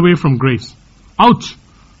fallen away from grace. Ouch!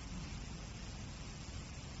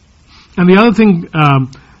 And the other thing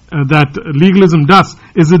that legalism does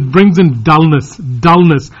is it brings in dullness.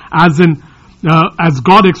 Dullness, as in, as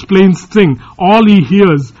God explains thing, all he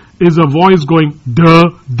hears is a voice going,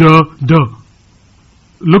 duh, duh, duh.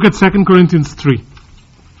 Look at 2 Corinthians 3.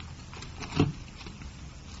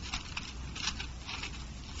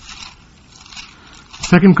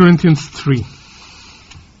 2 Corinthians 3.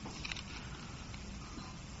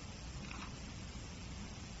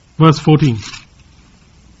 Verse 14.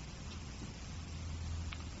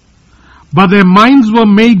 But their minds were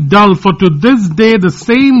made dull, for to this day the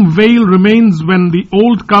same veil remains when the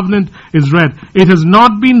old covenant is read. It has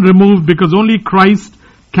not been removed because only Christ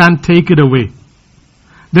can take it away.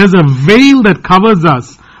 There's a veil that covers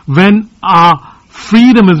us when our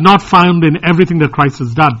freedom is not found in everything that Christ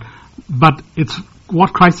has done. But it's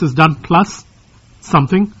what Christ has done plus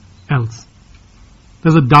something else.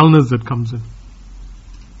 There's a dullness that comes in.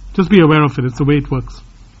 Just be aware of it. It's the way it works.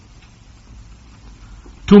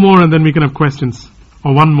 2 more and then we can have questions.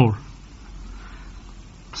 Or 1 more.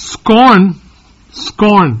 Scorning,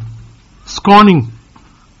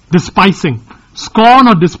 despising. Scorn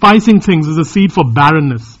or despising things is a seed for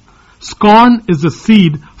barrenness. Scorn is a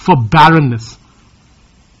seed for barrenness.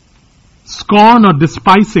 Scorn or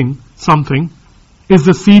despising something is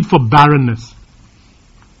the seed for barrenness.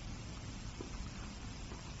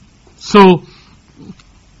 So,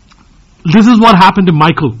 this is what happened to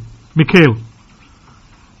Michal.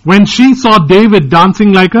 When she saw David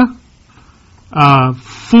dancing like a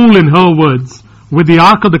fool, in her words, with the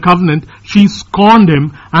Ark of the Covenant, she scorned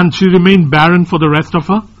him and she remained barren for the rest of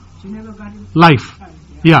her life.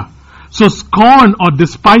 Yeah. So scorn or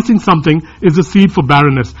despising something is a seed for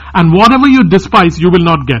barrenness. And whatever you despise, you will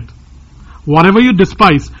not get. Whatever you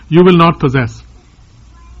despise, you will not possess.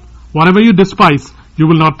 Whatever you despise, you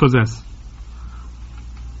will not possess.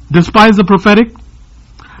 Despise the prophetic,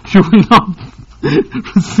 you will not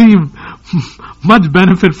receive much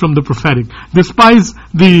benefit from the prophetic. Despise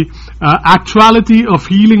the actuality of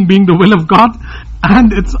healing being the will of God,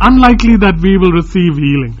 and it's unlikely that we will receive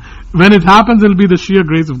healing. When it happens, it will be the sheer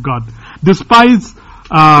grace of God. Despise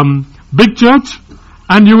big church,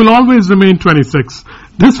 and you will always remain 26.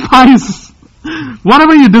 Despise,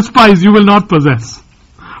 whatever you despise, you will not possess.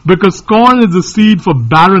 Because scorn is a seed for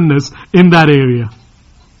barrenness in that area.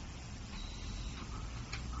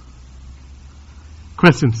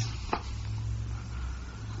 Questions?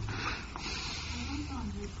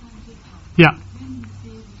 Yeah.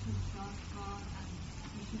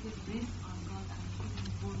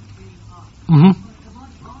 Mm-hmm.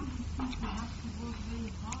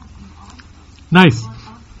 Nice.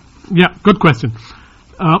 Yeah, good question.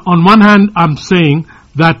 On one hand, I'm saying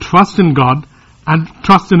that trust in God and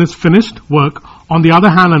trust in His finished work. On the other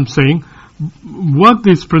hand, I'm saying work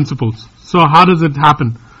these principles. So how does it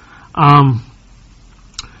happen?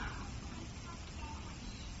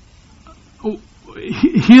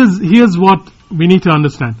 Here's what we need to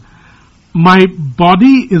understand. My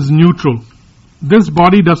body is neutral. this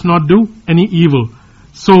body does not do any evil.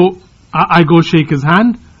 So I go shake his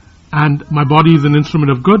hand, and my body is an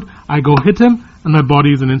instrument of good. I go hit him, and my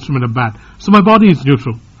body is an instrument of bad. So my body is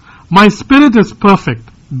neutral. My spirit is perfect.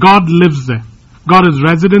 God lives there. God is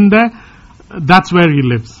resident there. That's where He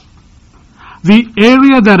lives. The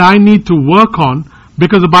area that I need to work on,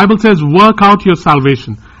 because the Bible says work out your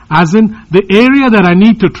salvation, as in the area that I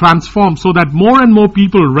need to transform so that more and more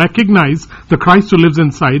people recognize the Christ who lives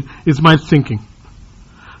inside, is my thinking.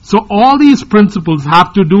 So all these principles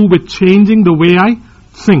have to do with changing the way I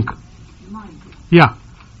think. Yeah.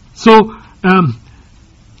 So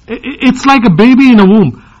it's like a baby in a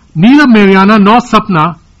womb. Neither Mariana nor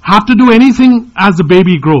Sapna have to do anything as the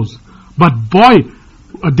baby grows. But boy,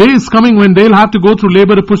 a day is coming when they'll have to go through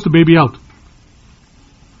labor to push the baby out.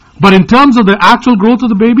 But in terms of the actual growth of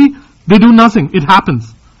the baby, they do nothing. It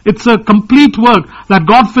happens. It's a complete work that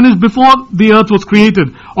God finished before the earth was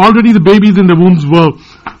created. Already the babies in the wombs were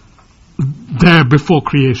there before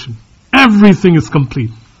creation. Everything is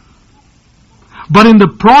complete. But in the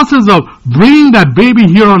process of bringing that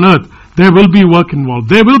baby here on earth, there will be work involved.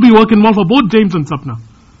 There will be work involved for both James and Sapna.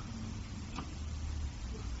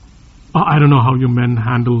 I don't know how you men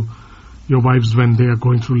handle your wives when they are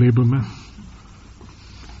going through labor, man.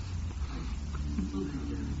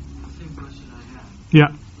 Same question I have.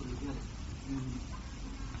 Yeah. So we get it. And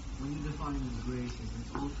when you define grace as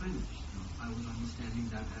it's all finished, I was understanding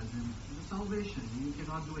that as in the salvation. You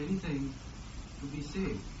cannot do anything to be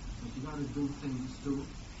saved, but you got to do things to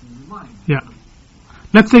change your mind. Yeah.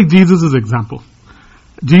 Let's take Jesus' example.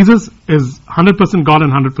 Jesus is 100% God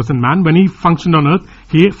and 100% man. When He functioned on earth,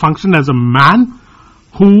 He functioned as a man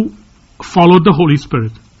who followed the Holy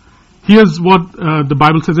Spirit. Here's what the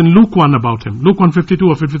Bible says in Luke 1 about Him. Luke 1:52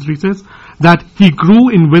 or 53 says that He grew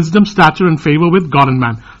in wisdom, stature and favor with God and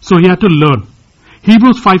man. So He had to learn.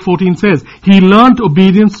 Hebrews 5:14 says He learned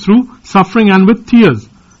obedience through suffering and with tears.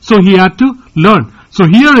 So He had to learn. So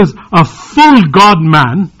here is a full God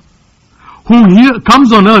man who here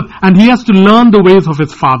comes on earth and he has to learn the ways of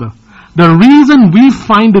his Father. The reason we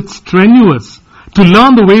find it strenuous to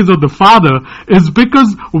learn the ways of the Father is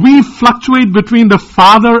because we fluctuate between the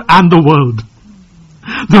Father and the world.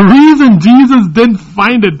 The reason Jesus didn't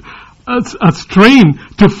find it a strain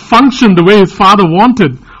to function the way His Father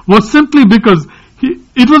wanted was simply because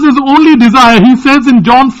it was His only desire. He says in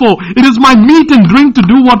John 4, it is my meat and drink to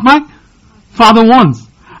do what my Father wants.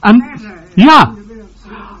 And yeah.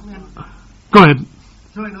 Go ahead.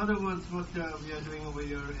 So in other words, what we are doing over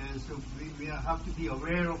here is we have to be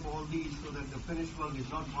aware of all these so that the finished work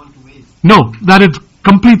is not gone to waste. No, that it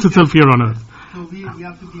completes itself here on earth. So we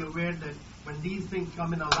have to be aware that when these things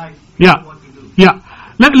come in our life, Yeah. know what to do. Yeah.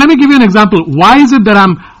 Let me give you an example. Why is it that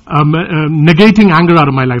I'm negating anger out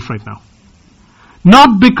of my life right now?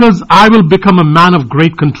 Not because I will become a man of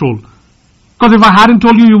great control. Because if I hadn't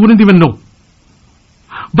told you, you wouldn't even know.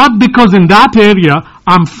 But because in that area,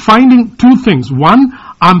 I'm finding two things. One,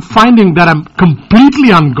 I'm finding that I'm completely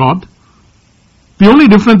ungod. The only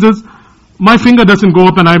difference is my finger doesn't go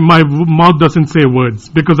up and my mouth doesn't say words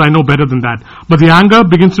because I know better than that. But the anger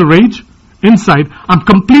begins to rage inside. I'm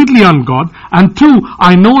completely ungod. And two,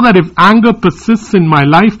 I know that if anger persists in my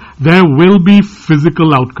life, there will be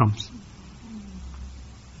physical outcomes.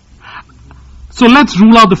 So let's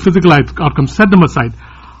rule out the physical outcomes. Set them aside.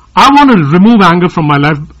 I want to remove anger from my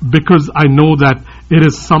life because I know that it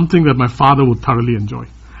is something that my Father would thoroughly enjoy.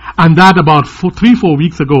 And that about 3-4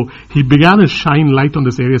 weeks ago, He began to shine light on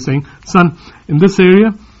this area saying, son, in this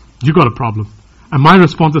area, you got a problem. And my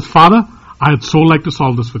response is, Father, I'd so like to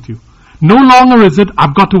solve this with you. No longer is it,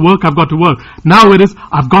 I've got to work. Now it is,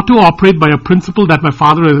 I've got to operate by a principle that my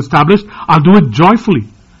Father has established. I'll do it joyfully.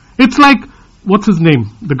 It's like, what's his name?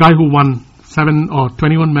 The guy who won 7 or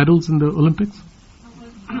 21 medals in the Olympics?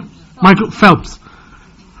 Michael Phelps.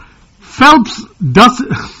 Phelps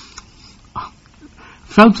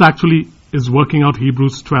actually is working out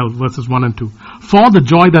Hebrews 12 verses 1 and 2. For the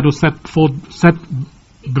joy that was set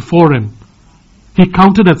before him, he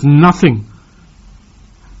counted as nothing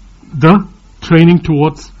the training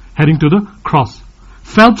towards heading to the cross.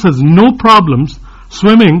 Phelps has no problems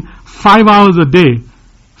swimming 5 hours a day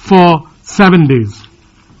for 7 days.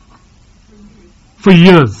 For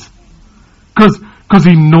years. Because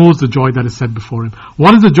he knows the joy that is set before him.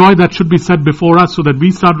 What is the joy that should be set before us so that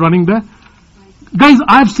we start running there? Guys,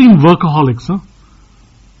 I've seen workaholics.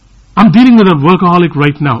 I'm dealing with a workaholic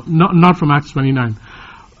right now. Not from Acts 29.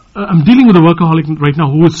 I'm dealing with a workaholic right now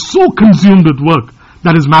who is so consumed with work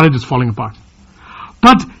that his marriage is falling apart.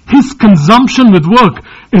 But his consumption with work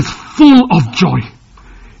is full of joy.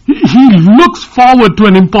 He looks forward to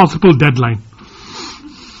an impossible deadline.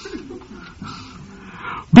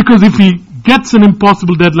 Because if he gets an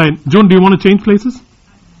impossible deadline, Joan, do you want to change places?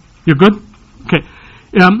 You're good? Okay.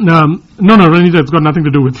 No, Renita, it's got nothing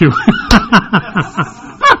to do with you.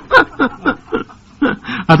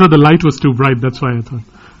 I thought the light was too bright, that's why I thought.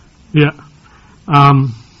 Yeah.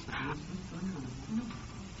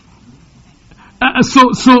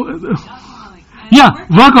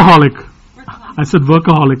 Workaholic. I said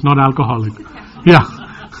workaholic, not alcoholic. Yeah.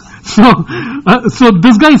 So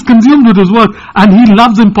this guy is consumed with his work, and he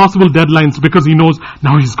loves impossible deadlines because he knows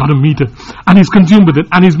now he's got to meet it, and he's consumed with it,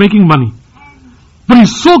 and he's making money. But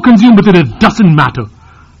he's so consumed with it doesn't matter.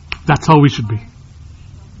 That's how we should be.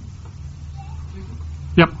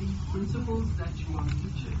 Yep. The principles that you are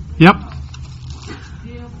teaching, Yep.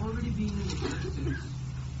 they have already been in existence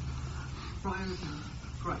prior to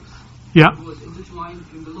Christ. Yeah. It was intertwined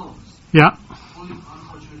in the laws. Yeah. Only,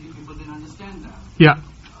 unfortunately, people didn't understand that. Yeah.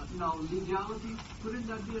 Now, legality, couldn't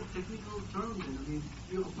that be a technical term then? I mean,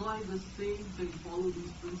 you apply the same thing, follow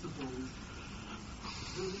these principles.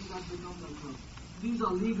 Doesn't that become like these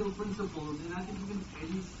are legal principles, and I think even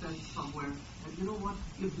Eddie said somewhere, and you know what?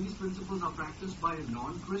 If these principles are practiced by a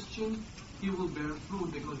non-Christian, he will bear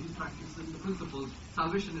fruit because he's practicing the principles.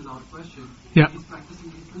 Salvation is out of question. Yeah. He's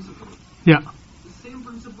practicing these principles. Yeah. The same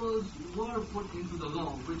principles were put into the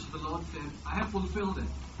law, which the Lord said, I have fulfilled it. I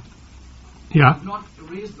Yeah. have not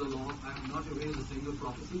erased the law. I have not erased a single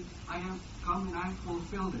prophecy. I have come and I have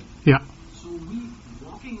fulfilled it. Yeah. So we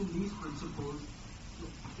walking in these principles,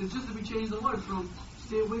 it's just that we change the word from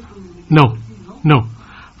stay away from No.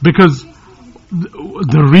 Because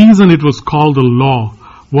the reason it was called the law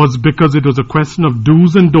was because it was a question of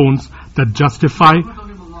do's and don'ts that justify. I'm not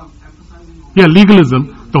talking about law, I'm emphasizing Yeah,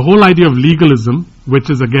 legalism. The whole idea of legalism, which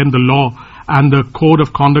is again the law and the code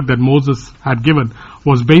of conduct that Moses had given,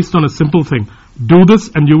 was based on a simple thing. Do this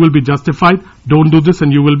and you will be justified. Don't do this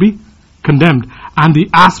and you will be condemned. And the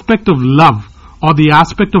aspect of love or the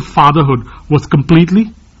aspect of fatherhood was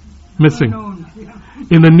completely missing.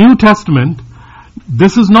 In the New Testament,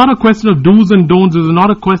 this is not a question of do's and don'ts. This is not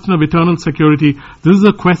a question of eternal security. This is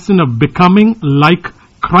a question of becoming like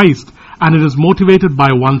Christ. And it is motivated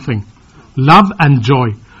by one thing: love and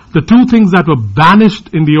joy. The two things that were banished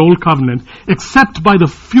in the Old Covenant, except by the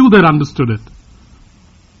few that understood it,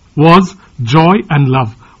 was joy and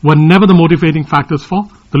love, were never the motivating factors for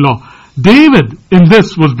the law. David in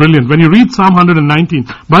this was brilliant. When you read Psalm 119,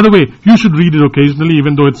 by the way, you should read it occasionally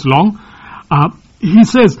even though it's long. He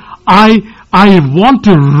says, I want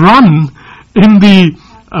to run in the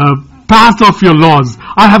path of your laws.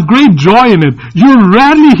 I have great joy in it. You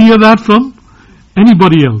rarely hear that from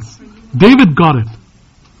anybody else. David got it.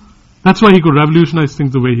 That's why he could revolutionize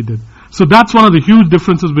things the way he did. So that's one of the huge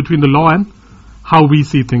differences between the law and how we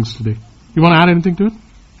see things today. You want to add anything to it?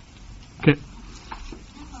 Okay.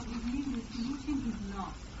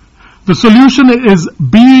 The solution is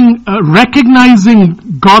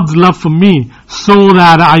recognizing God's love for me so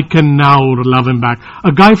that I can now love Him back.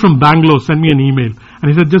 A guy from Bangalore sent me an email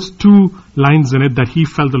and he said just 2 lines in it that he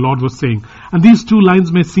felt the Lord was saying. And these 2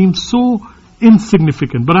 lines may seem so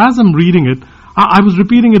insignificant, but as I'm reading it, I was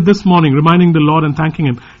repeating it this morning, reminding the Lord and thanking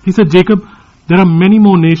Him. He said, Jacob, there are many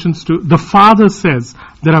more nations the Father says,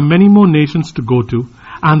 there are many more nations to go to,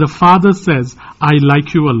 and the Father says, I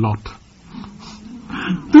like you a lot.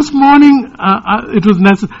 This morning, it was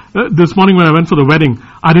this morning when I went for the wedding,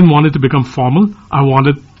 I didn't want it to become formal. I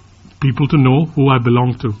wanted people to know who I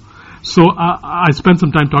belong to. So I spent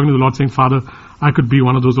some time talking to the Lord saying, Father, I could be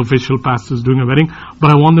one of those official pastors doing a wedding, but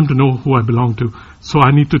I want them to know who I belong to. So I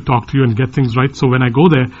need to talk to you and get things right. So when I go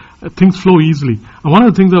there, things flow easily. And one of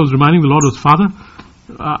the things I was reminding the Lord was, Father,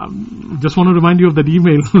 just want to remind you of that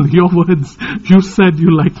email, your words. You said you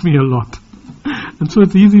liked me a lot. And so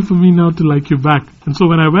it's easy for me now to like you back. And so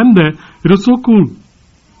when I went there, it was so cool.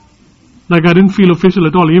 Like I didn't feel official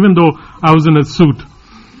at all, even though I was in a suit.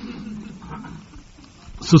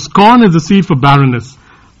 So scorn is the seed for barrenness.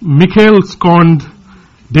 Michal scorned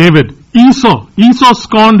David. Esau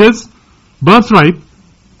scorned his birthright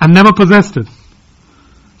and never possessed it.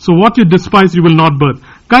 So what you despise, you will not birth.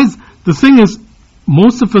 Guys, the thing is,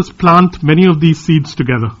 most of us plant many of these seeds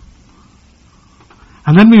together.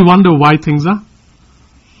 And then we wonder why things are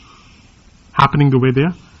happening the way they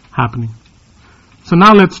are happening. So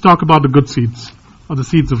now let's talk about the good seeds, or the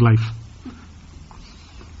seeds of life.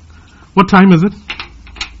 What time is it?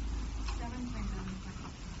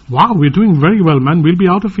 Wow, we're doing very well, man. We'll be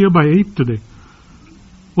out of here by 8 today.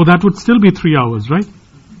 Well, that would still be 3 hours, right?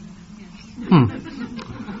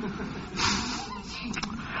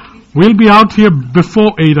 We'll be out here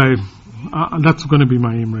before 8. That's going to be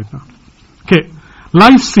my aim right now. Okay,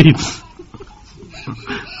 life seeds.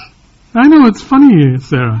 I know, it's funny,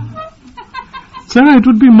 Sarah. Sarah, it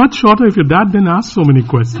would be much shorter if your dad didn't ask so many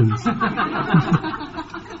questions. One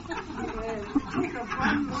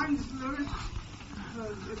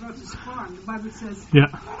verse about the scorn. The Bible says Yeah,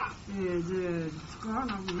 the scorn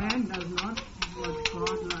of man does not what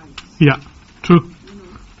God likes. yeah, true.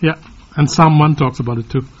 Yeah, and Psalm 1 talks about it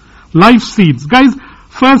too. Life seeds. Guys,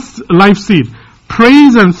 first life seed.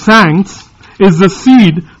 Praise and thanks is the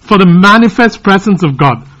seed for the manifest presence of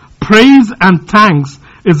God. Praise and thanks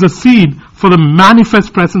is the seed for the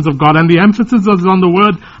manifest presence of God. And the emphasis is on the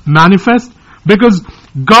word manifest because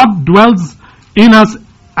God dwells in us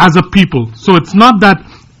as a people. So it's not that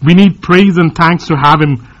we need praise and thanks to have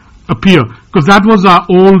Him appear. Because that was our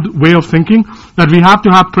old way of thinking, that we have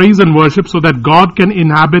to have praise and worship so that God can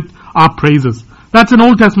inhabit our praises. That's an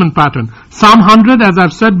Old Testament pattern. Psalm 100, as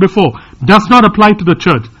I've said before, does not apply to the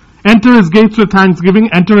church. Enter His gates with thanksgiving,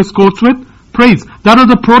 enter His courts with praise. That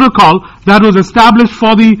was a protocol that was established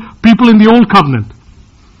for the people in the Old Covenant.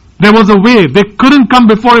 There was a way. They couldn't come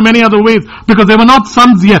before Him any other ways because they were not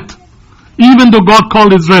sons yet, even though God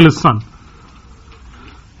called Israel His son.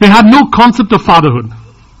 They had no concept of fatherhood.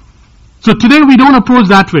 So today we don't approach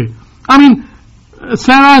that way. I mean,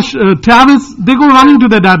 Sarah, Travis, they go running to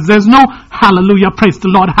their dads. There's no hallelujah, praise the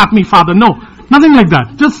Lord, have me father. No, nothing like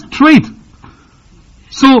that. Just straight.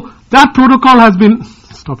 So that protocol has been...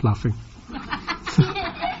 Stop laughing.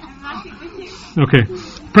 Okay.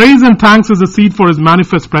 Praise and thanks is a seed for His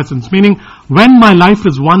manifest presence. Meaning, when my life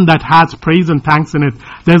is one that has praise and thanks in it,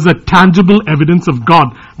 there's a tangible evidence of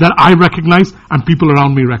God that I recognize and people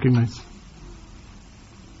around me recognize.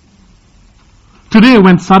 Today,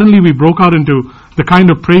 when suddenly we broke out into the kind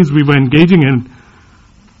of praise we were engaging in,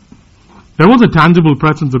 there was a tangible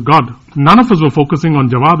presence of God. None of us were focusing on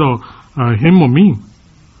Jawad or him or me.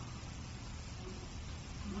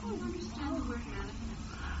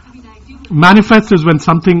 Manifest is when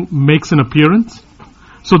something makes an appearance.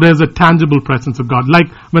 So there's a tangible presence of God. Like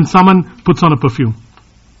when someone puts on a perfume.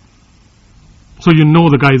 So you know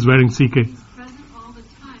the guy is wearing CK.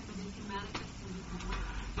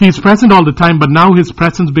 He's present all the time, but now His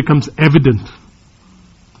presence becomes evident.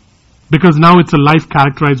 Because now it's a life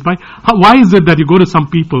characterized by... Why is it that you go to some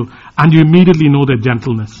people and you immediately know their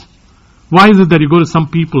gentleness? Why is it that you go to some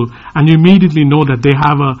people and you immediately know that they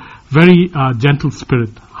have a very gentle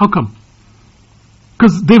spirit? How come?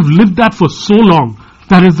 Because they've lived that for so long.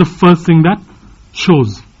 That is the first thing that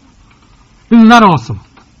shows. Isn't that awesome?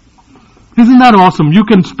 Isn't that awesome? You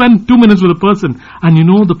can spend 2 minutes with a person and you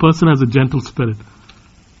know the person has a gentle spirit.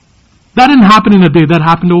 That didn't happen in a day. That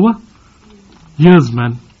happened over years,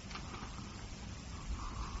 man.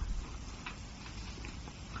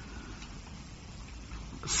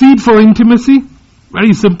 Seed for intimacy.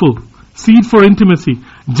 Very simple. Seed for intimacy.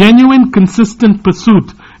 Genuine, consistent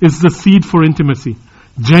pursuit is the seed for intimacy.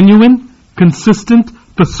 Genuine, consistent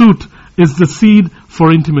pursuit is the seed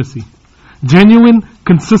for intimacy. Genuine,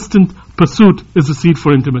 consistent pursuit is the seed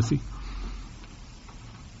for intimacy.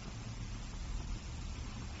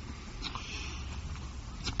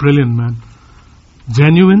 It's brilliant, man.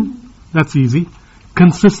 Genuine, that's easy.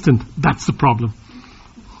 Consistent, that's the problem.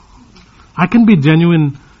 I can be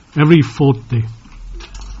genuine every fourth day.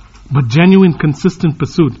 But genuine, consistent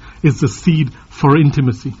pursuit is the seed for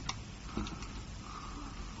intimacy.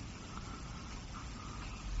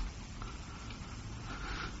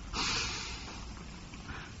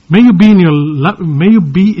 May you be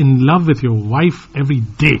in love with your wife every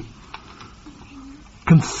day.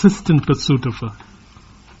 Consistent pursuit of her.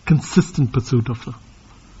 Consistent pursuit of her.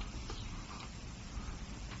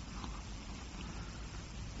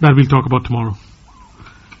 That we'll talk about tomorrow.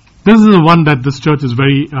 This is the one that this church is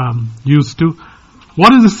very used to.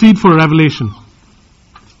 What is the seed for revelation?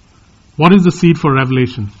 What is the seed for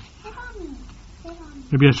revelation?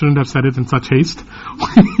 Maybe I shouldn't have said it in such haste.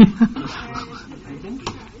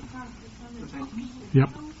 Yep.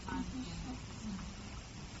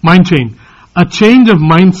 Mind change. A change of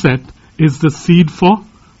mindset is the seed for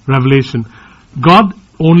revelation. God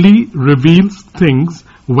only reveals things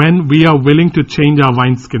when we are willing to change our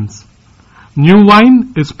wineskins. New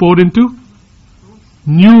wine is poured into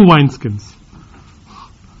new wineskins.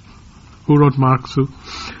 Who wrote Marx? Who?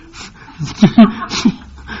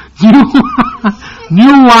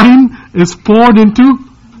 New wine is poured into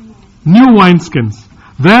new wineskins.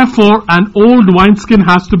 Therefore, an old wineskin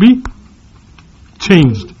has to be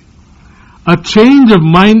changed. A change of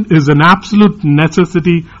mind is an absolute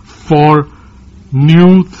necessity for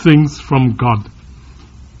new things from God.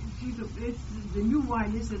 The new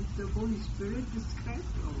wine, is it the Holy Spirit described?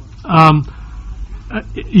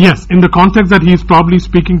 Yes, in the context that he's probably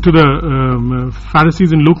speaking to the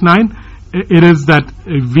Pharisees in Luke 9, it is that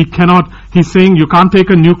we cannot, he's saying you can't take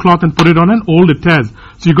a new cloth and put it on an old it tears.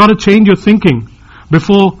 So you got to change your thinking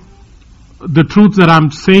before the truths that I'm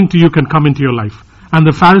saying to you can come into your life. And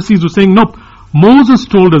the Pharisees were saying, nope, Moses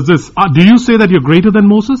told us this. Do you say that you're greater than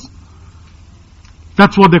Moses?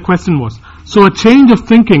 That's what their question was. So a change of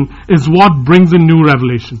thinking is what brings in new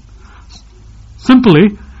revelation.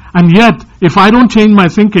 Simply, and yet, if I don't change my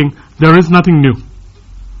thinking, there is nothing new.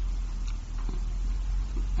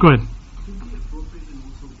 Go ahead. It would be appropriate in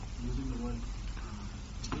also using the word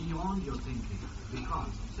beyond your thinking. Because,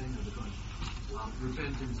 I'm saying that because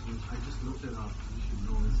repentance, which I just looked it up, you should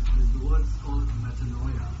know, is the word called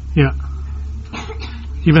metanoia. Yeah.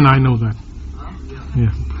 And, Even I know that.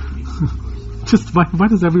 Yeah. Just why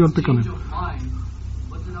does everyone pick on it? Change of mind,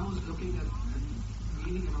 but then I was looking at the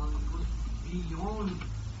meaning and all, it goes beyond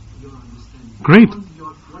your understanding. Great.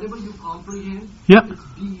 Beyond whatever you comprehend, Yeah. it's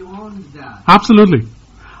beyond that. Absolutely.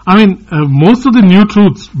 I mean, most of the new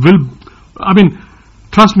truths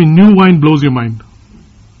trust me, new wine blows your mind.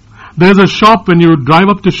 There's a shop when you drive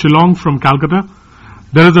up to Shillong from Calcutta,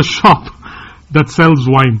 there is a shop that sells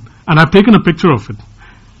wine. And I've taken a picture of it.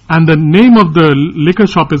 And the name of the liquor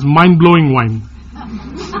shop is Mind Blowing Wine.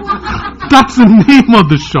 That's the name of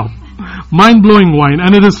the shop. Mind Blowing Wine.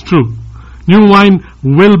 And it is true. New wine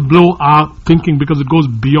will blow our thinking because it goes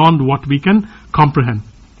beyond what we can comprehend.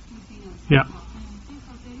 Yeah.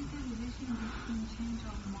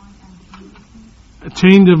 A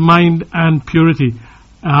change of mind and purity.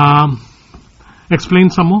 Explain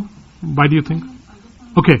some more. Why do you think?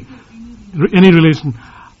 Okay. Any relation.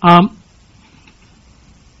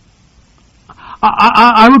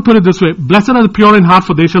 I would put it this way. Blessed are the pure in heart,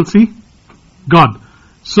 for they shall see God.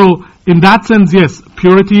 So, in that sense, yes,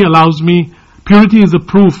 purity is a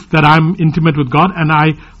proof that I'm intimate with God and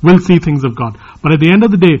I will see things of God. But at the end of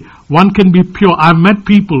the day, one can be pure. I've met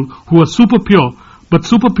people who are super pure but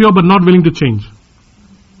not willing to change.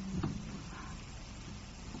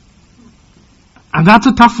 And that's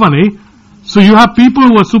a tough one, eh? So you have people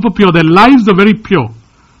who are super pure, their lives are very pure.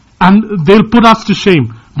 And they'll put us to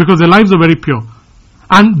shame because their lives are very pure.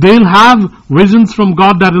 And they'll have visions from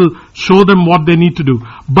God that will show them what they need to do.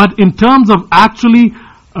 But in terms of actually,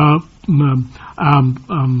 what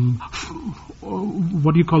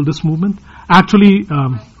do you call this movement? Actually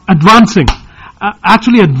advancing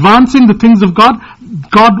the things of God,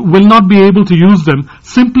 God will not be able to use them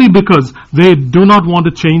simply because they do not want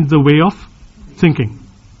to change the way of thinking.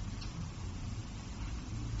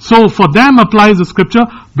 So for them applies the scripture,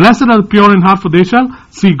 blessed are the pure in heart, for they shall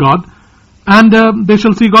see God. And they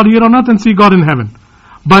shall see God here on earth and see God in heaven.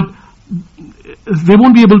 But they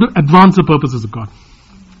won't be able to advance the purposes of God.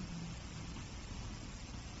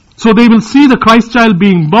 So they will see the Christ child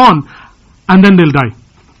being born and then they'll die.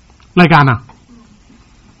 Like Anna.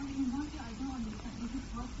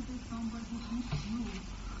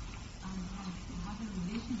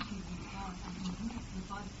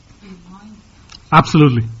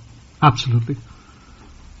 Absolutely.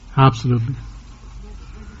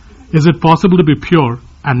 Is it possible to be pure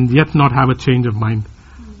and yet not have a change of mind?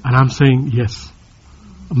 And I'm saying yes.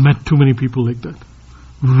 I've met too many people like that.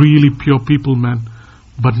 Really pure people, man.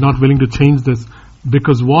 But not willing to change this.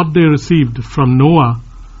 Because what they received from Noah,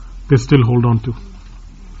 they still hold on to.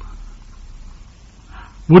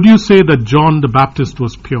 Would you say that John the Baptist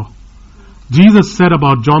was pure? Jesus said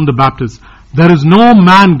about John the Baptist, there is no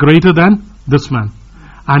man greater than this man.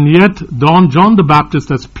 And yet, John the Baptist,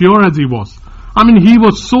 as pure as he was, he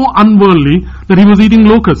was so unworldly that he was eating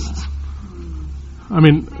locusts.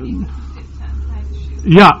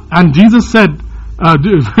 Yeah, and Jesus said,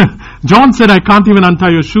 John said, I can't even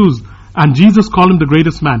untie your shoes. And Jesus called him the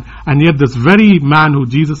greatest man. And yet this very man who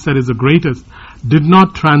Jesus said is the greatest did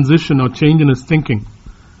not transition or change in his thinking.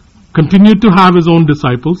 Continued to have his own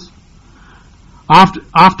disciples.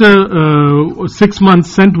 After 6 months,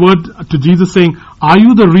 sent word to Jesus saying, are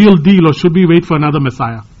you the real deal or should we wait for another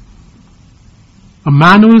Messiah? A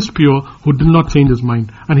man who is pure, who did not change his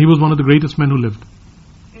mind. And he was one of the greatest men who lived.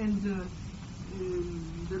 And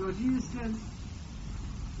the Lord Jesus said,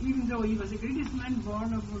 even though he was the greatest man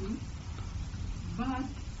born of woman, but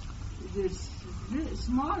the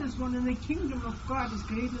smallest one in the kingdom of God is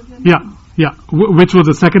greater than him. Yeah, which was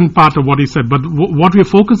the second part of what he said. But what we're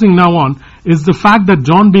focusing now on is the fact that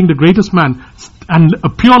John, being the greatest man and a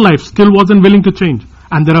pure life, still wasn't willing to change.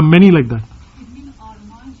 And there are many like that.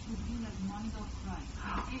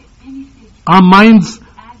 Our minds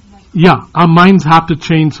have to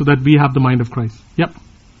change so that we have the mind of Christ. Yep.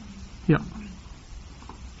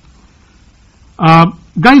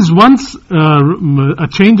 Guys, once a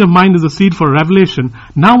change of mind is a seed for revelation,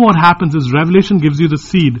 now what happens is revelation gives you the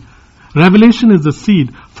seed. Revelation is the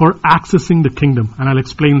seed for accessing the kingdom. And I'll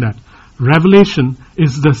explain that. Revelation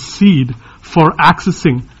is the seed for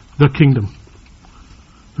accessing the kingdom.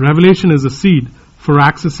 Revelation is a seed for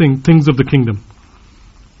accessing things of the kingdom.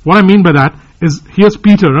 What I mean by that is, here's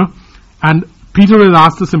Peter, and Peter is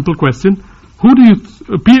asked a simple question.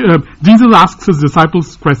 Jesus asks his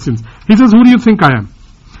disciples questions. He says, who do you think I am?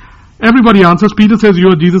 Everybody answers. Peter says, you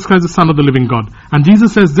are Jesus Christ, the Son of the living God. And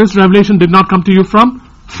Jesus says, this revelation did not come to you from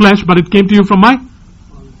flesh, but it came to you from my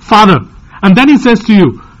Father. And then he says to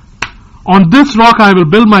you, on this rock I will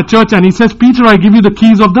build my church. And he says, Peter, I give you the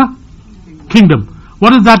keys of the kingdom.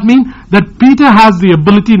 What does that mean? That Peter has the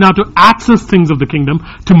ability now to access things of the kingdom,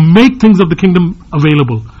 to make things of the kingdom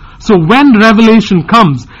available. So when revelation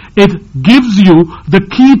comes, it gives you the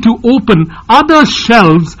key to open other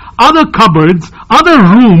shelves, other cupboards, other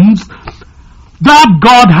rooms that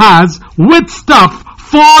God has with stuff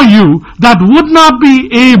for you that would not be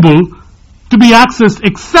able to be accessed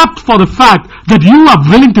except for the fact that you are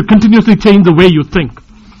willing to continuously change the way you think.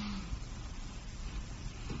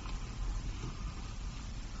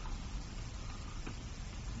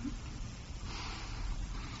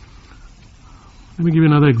 Let me give you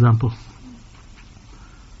another example.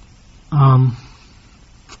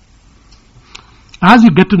 As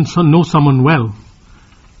you get to know someone well,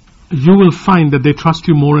 you will find that they trust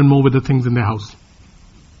you more and more with the things in their house.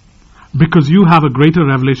 Because you have a greater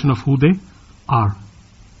revelation of who they are.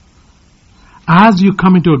 As you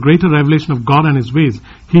come into a greater revelation of God and His ways,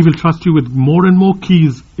 He will trust you with more and more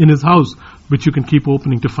keys in His house, which you can keep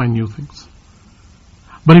opening to find new things.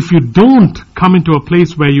 But if you don't come into a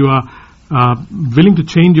place where you are willing to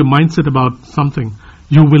change your mindset about something,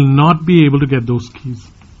 you will not be able to get those keys.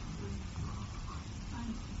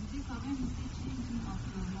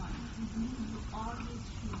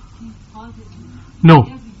 No.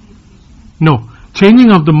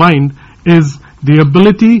 Changing of the mind is the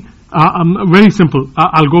ability, very simple.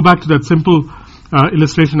 I'll go back to that simple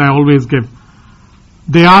illustration I always give.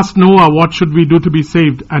 They asked Noah, what should we do to be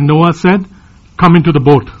saved? And Noah said, come into the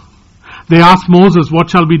boat. They asked Moses, what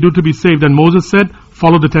shall we do to be saved? And Moses said,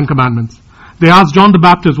 follow the 10 commandments. They asked John the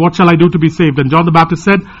Baptist, what shall I do to be saved? And John the Baptist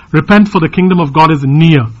said, repent, for the kingdom of God is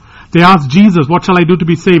near. They asked Jesus, what shall I do to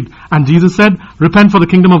be saved? And Jesus said, repent, for the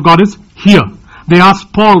kingdom of God is here. They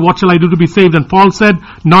asked Paul, what shall I do to be saved? And Paul said,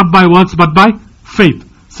 not by works, but by faith.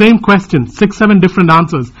 Same question, 6, 7 different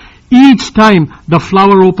answers. Each time, the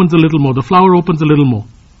flower opens a little more. The flower opens a little more.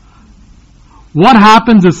 What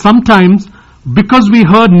happens is sometimes, because we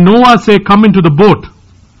heard Noah say, come into the boat,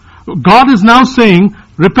 God is now saying,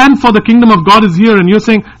 repent, for the kingdom of God is here. And you're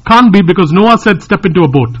saying, can't be, because Noah said, step into a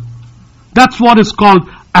boat. That's what is called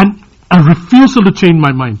a refusal to change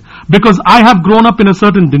my mind. Because I have grown up in a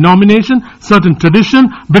certain denomination, certain tradition,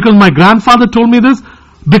 because my grandfather told me this,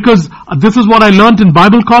 because this is what I learned in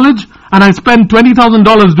Bible college, and I spent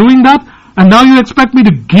 $20,000 doing that, and now you expect me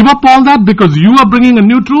to give up all that because you are bringing a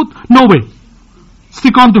new truth? No way.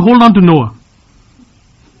 Hold on to Noah.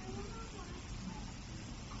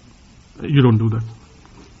 You don't do that.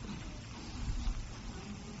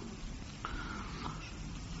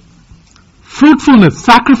 Fruitfulness.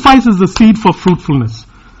 Sacrifice is the seed for fruitfulness.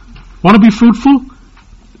 Want to be fruitful?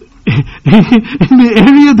 In the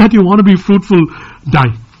area that you want to be fruitful,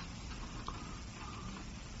 die.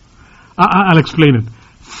 I'll explain it.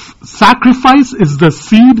 Sacrifice is the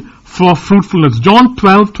seed for fruitfulness. John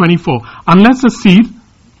 12:24. Unless a seed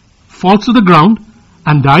falls to the ground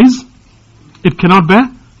and dies, it cannot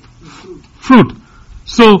bear fruit.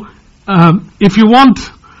 So, if you want,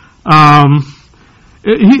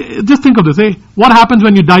 just think of this. What happens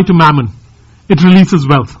when you die to mammon? It releases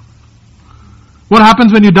wealth. What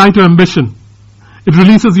happens when you die to ambition? It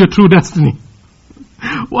releases your true destiny.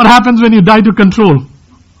 What happens when you die to control?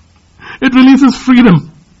 It releases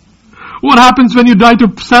freedom. What happens when you die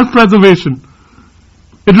to self-preservation?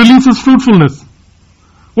 It releases fruitfulness.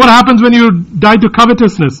 What happens when you die to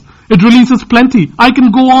covetousness? It releases plenty. I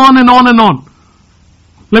can go on and on and on.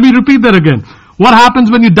 Let me repeat that again. What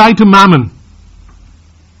happens when you die to mammon?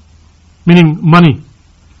 Meaning money.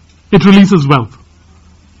 It releases wealth.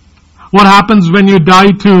 What happens when you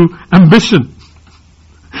die to ambition?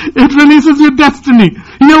 It releases your destiny.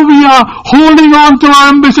 Here we are holding on to our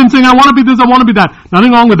ambition, saying, I want to be this, I want to be that.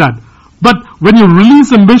 Nothing wrong with that. But when you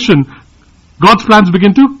release ambition, God's plans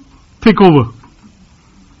begin to take over.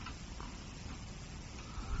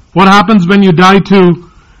 What happens when you die to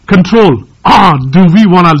control? Do we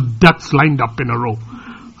want our ducks lined up in a row?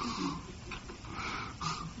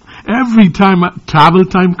 Every time travel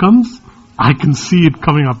time comes, I can see it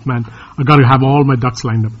coming up, man. I got to have all my ducks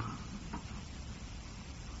lined up.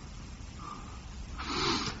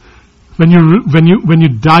 When you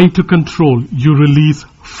die to control, you release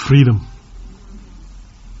freedom.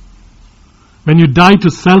 When you die to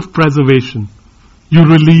self-preservation, you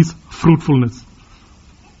release fruitfulness.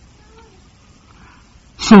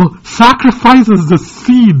 So sacrifice is the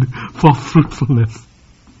seed for fruitfulness.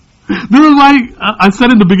 This is why I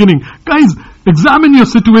said in the beginning, guys, examine your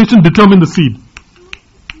situation, determine the seed.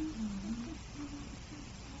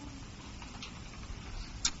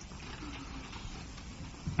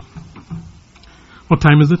 What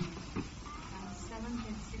time is it? 7:06.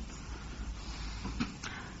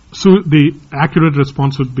 So the accurate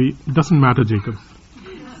response would be, it doesn't matter, Jacob.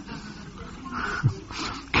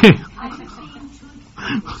 Okay.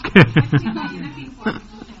 Okay.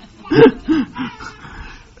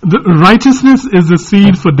 The righteousness is the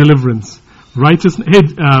seed for deliverance. Righteousness. Hey,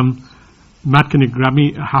 Matt, can you grab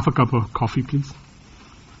me half a cup of coffee, please?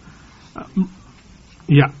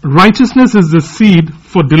 Yeah. Righteousness is the seed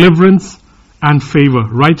for deliverance and favor.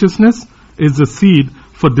 Righteousness is the seed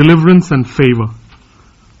for deliverance and favor.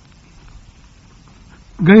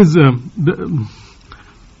 Guys,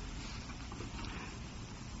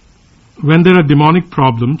 when there are demonic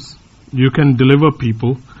problems, you can deliver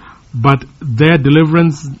people, but their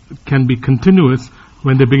deliverance can be continuous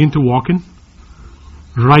when they begin to walk in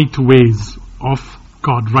right ways of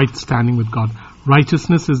God, right standing with God.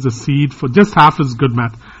 Righteousness is the seed for, just half is good,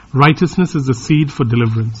 Matt. Righteousness is the seed for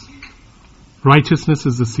deliverance. Righteousness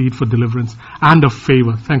is the seed for deliverance and of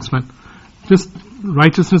favor. Thanks, man. Just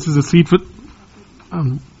righteousness is the seed for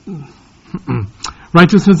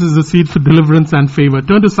righteousness is the seed for deliverance and favor.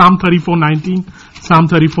 Turn to Psalm 34:19. Psalm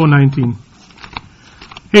 34:19.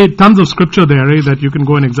 Hey, tons of scripture there, that you can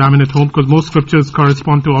go and examine at home, because most scriptures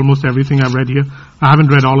correspond to almost everything I've read here. I haven't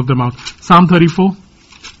read all of them out. Psalm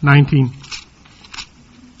 34:19.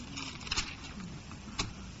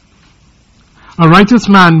 A righteous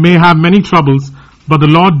man may have many troubles, but the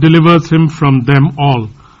Lord delivers him from them all.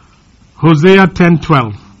 Hosea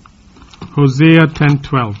 10:12. Hosea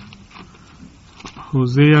 10:12.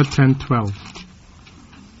 Hosea 10:12.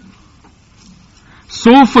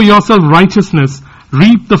 Sow for yourself righteousness,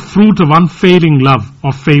 reap the fruit of unfailing love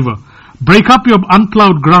or favor. Break up your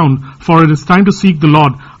unplowed ground, for it is time to seek the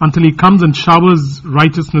Lord until He comes and showers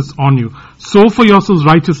righteousness on you. Sow for yourselves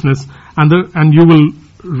righteousness, and you will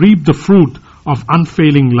reap the fruit of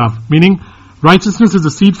unfailing love. Meaning, righteousness is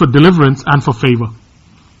the seed for deliverance and for favor.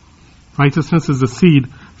 Righteousness is the seed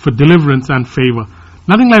for deliverance and favor.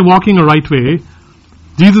 Nothing like walking a right way.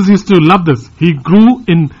 Jesus used to love this. He grew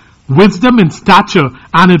in wisdom, in stature,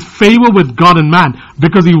 and in favor with God and man,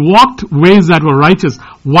 because he walked ways that were righteous.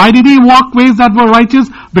 Why did he walk ways that were righteous?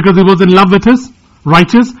 Because he was in love with his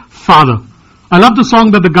righteous Father. I love the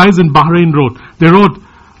song that the guys in Bahrain wrote. They wrote,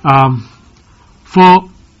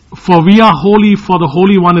 For we are holy, for the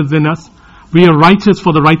Holy One is in us. We are righteous,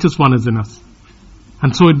 for the Righteous One is in us.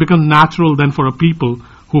 And so it becomes natural then for a people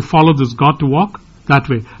who follow this God to walk that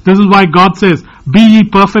way. This is why God says, be ye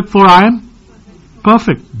perfect, for I am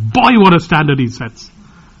perfect. Boy, what a standard he sets.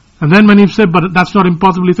 And then when he said, but that's not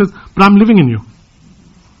impossible, he says, but I'm living in you.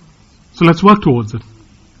 So let's work towards it.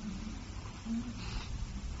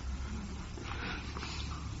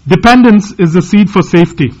 Dependence is the seed for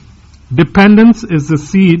safety. Dependence is the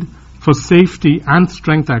seed for safety and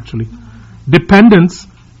strength, actually. Dependence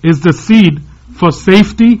is the seed for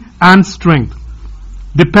safety and strength.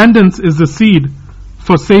 Dependence is the seed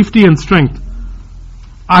for safety and strength.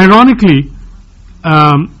 Ironically,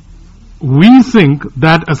 we think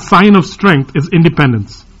that a sign of strength is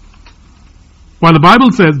independence, while the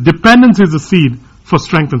Bible says dependence is the seed for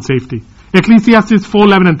strength and safety. Ecclesiastes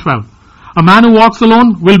 4:11 and 12. A man who walks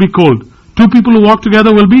alone will be cold. Two people who walk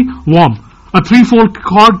together will be warm. A threefold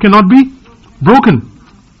cord cannot be broken.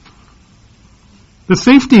 There's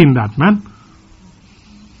safety in that, man.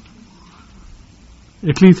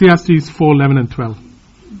 Ecclesiastes 4:11 and 12.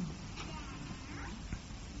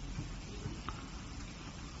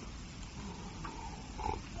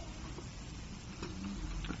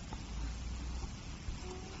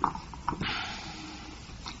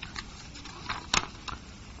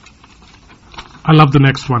 I love the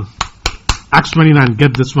next one. Acts 29,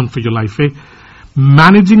 get this one for your life, eh?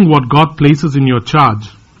 Managing what God places in your charge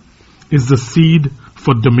is the seed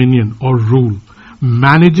for dominion or rule.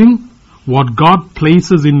 Managing what God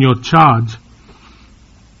places in your charge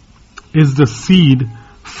is the seed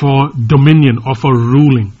for dominion or for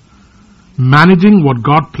ruling. Managing what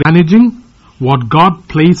God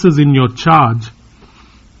places in your charge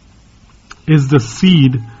is the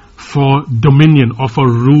seed for dominion or for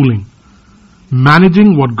ruling.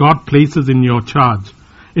 managing what God places in your charge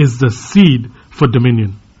is the seed for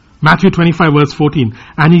dominion. Matthew 25 verse 14.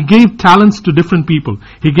 And he gave talents to different people.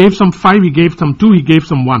 He gave some 5, he gave some 2, he gave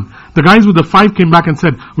some 1. The guys with the 5 came back and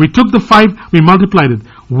said, we took the 5, we multiplied it.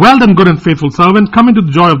 Well done, good and faithful servant. Come into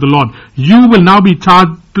the joy of the Lord. You will now be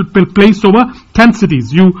placed over 10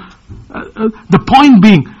 cities. The point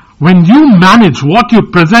being, when you manage what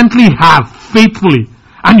you presently have faithfully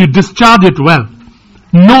and you discharge it well,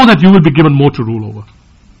 know that you will be given more to rule over.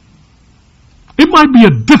 It might be a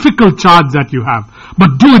difficult charge that you have,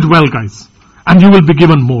 but do it well, guys, and you will be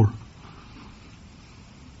given more.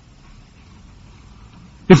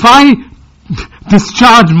 If I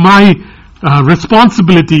discharge my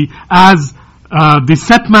responsibility as the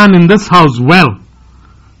set man in this house well,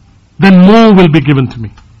 then more will be given to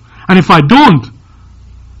me. And if I don't,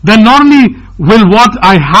 then not only will what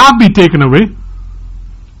I have be taken away.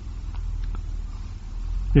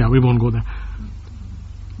 Yeah, we won't go there.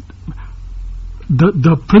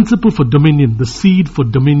 The principle for dominion, the seed for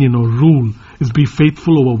dominion or rule, is be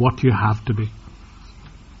faithful over what you have today.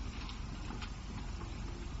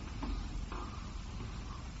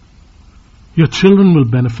 Your children will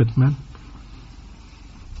benefit, man.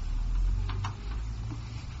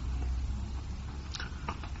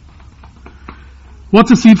 What's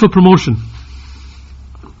the seed for promotion?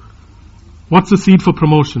 What's the seed for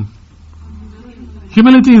promotion?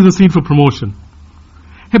 Humility is the seed for promotion.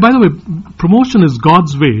 Hey, by the way, promotion is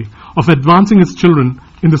God's way of advancing His children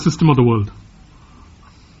in the system of the world.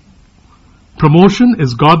 Promotion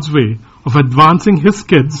is God's way of advancing His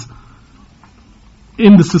kids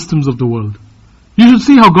in the systems of the world. You should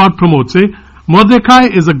see how God promotes. Mordecai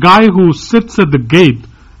is a guy who sits at the gate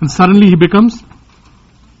and suddenly he becomes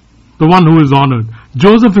the one who is honored.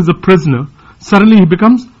 Joseph is a prisoner. Suddenly he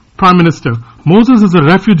becomes prime minister. Moses is a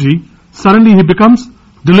refugee. Suddenly he becomes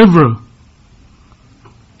deliverer.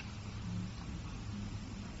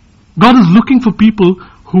 God is looking for people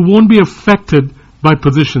who won't be affected by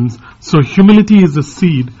positions. So humility is the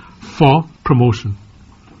seed for promotion.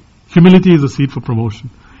 Humility is a seed for promotion.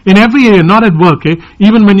 In every area, not at work,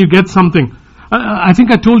 even when you get something. I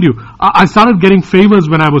think I told you, I started getting favors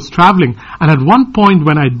when I was traveling. And at one point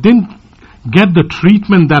when I didn't get the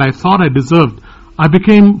treatment that I thought I deserved, I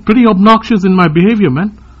became pretty obnoxious in my behavior,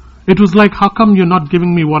 man. It was like, how come you're not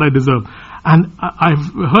giving me what I deserve? And I've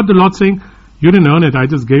heard the Lord saying, you didn't earn it, I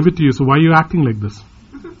just gave it to you, so why are you acting like this?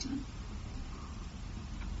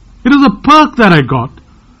 It was a perk that I got.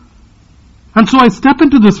 And so I step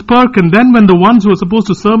into this perk, and then when the ones who are supposed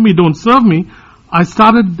to serve me don't serve me, I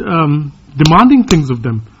started demanding things of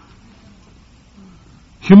them.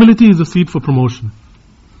 Humility is a seed for promotion.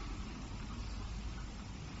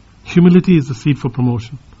 Humility is the seed for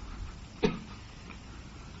promotion.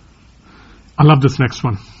 I love this next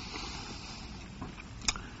one.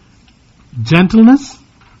 Gentleness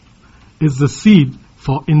is the seed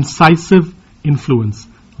for incisive influence.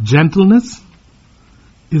 Gentleness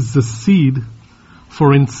is the seed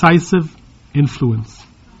for incisive influence.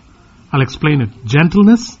 I'll explain it.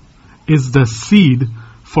 Gentleness is the seed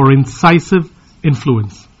for incisive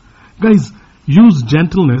influence. Guys, use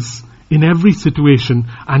gentleness in every situation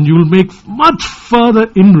and you'll make much further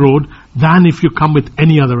inroad than if you come with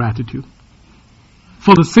any other attitude.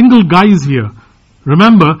 For the single guys here,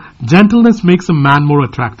 remember, gentleness makes a man more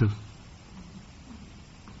attractive.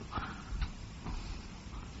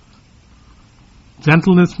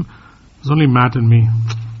 Gentleness is only Matt and me,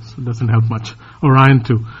 so it doesn't help much. Orion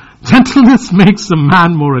too. Gentleness makes a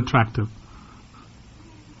man more attractive.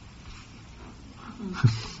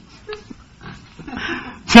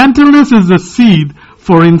 Gentleness is the seed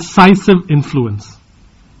for incisive influence.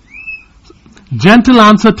 Gentle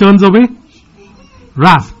answer turns away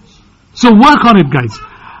wrath. So work on it, guys.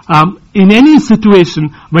 In any situation,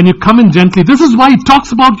 when you come in gently, this is why he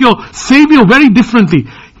talks about your Savior very differently.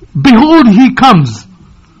 Behold, he comes,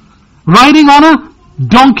 riding on a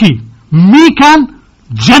donkey, meek and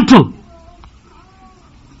gentle.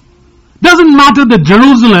 Doesn't matter that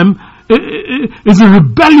Jerusalem is a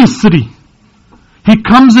rebellious city. He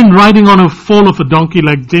comes in riding on a foal of a donkey,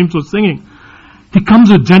 like James was singing. He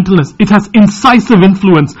comes with gentleness. It has incisive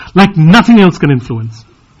influence like nothing else can influence.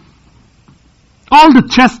 All the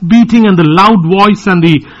chest beating and the loud voice and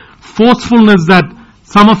the forcefulness that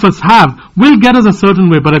some of us have will get us a certain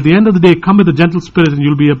way, but at the end of the day, come with a gentle spirit and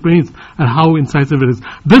you'll be amazed at how incisive it is.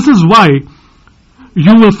 This is why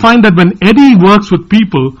you will find that when Eddie works with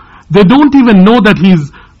people, they don't even know that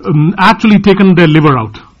he's actually taken their liver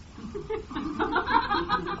out.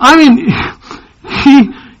 I mean,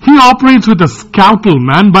 he operates with a scalpel,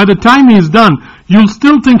 man. By the time he's done, you'll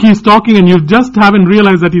still think he's talking and you just haven't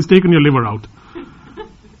realized that he's taken your liver out.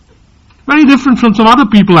 Very different from some other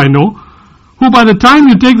people I know, who by the time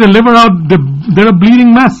you take the liver out, they're a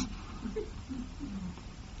bleeding mess.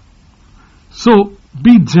 So,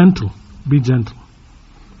 be gentle. Be gentle.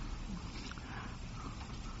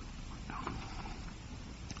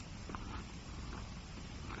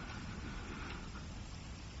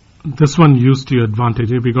 This one used to your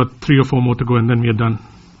advantage. We got 3 or 4 more to go and then we are done.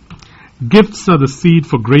 Gifts are the seed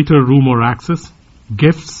for greater room or access.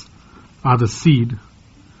 Gifts are the seed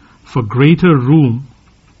for greater room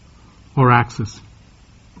or access.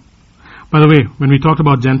 By the way, when we talked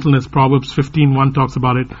about gentleness, Proverbs 15:1 talks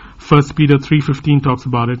about it. 1 Peter 3:15 talks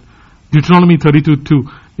about it. Deuteronomy 32:2.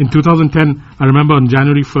 In 2010, I remember on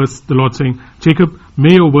January 1st, the Lord saying, Jacob,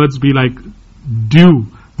 may your words be like dew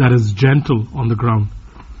that is gentle on the ground.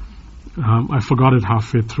 I forgot it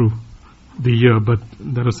halfway through the year, but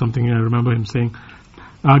that was something I remember him saying.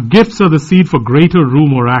 Gifts are the seed for greater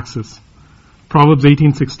room or access. Proverbs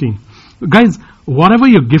 18:16. Guys, whatever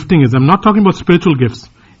your gifting is, I'm not talking about spiritual gifts.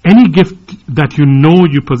 Any gift that you know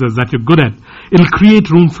you possess, that you're good at, it'll create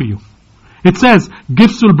room for you. It says,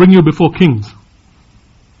 gifts will bring you before kings.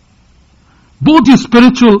 Both your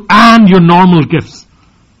spiritual and your normal gifts.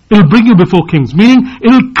 It'll bring you before kings, meaning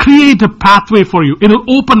it'll create a pathway for you. It'll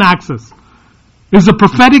open access. Is the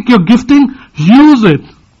prophetic your gifting? Use it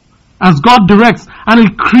as God directs, and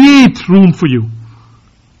it'll create room for you.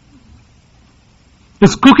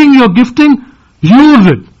 Is cooking your gifting? Use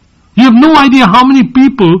it. You have no idea how many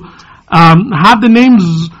people have the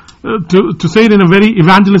names, to say it in a very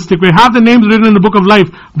evangelistic way, have the names written in the book of life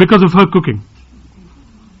because of her cooking.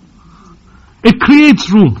 It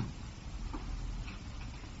creates room.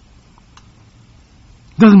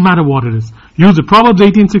 Doesn't matter what it is. Use it. Proverbs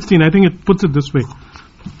 18:16, I think it puts it this way.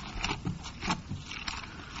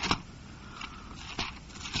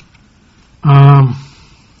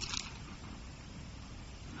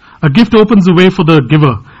 A gift opens the way for the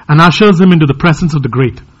giver and ushers him into the presence of the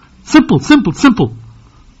great. Simple, simple, simple.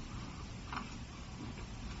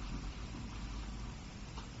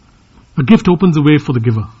 A gift opens the way for the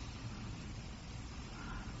giver.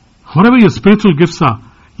 Whatever your spiritual gifts are,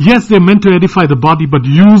 yes, they're meant to edify the body, but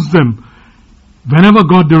use them whenever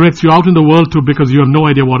God directs you out in the world to, because you have no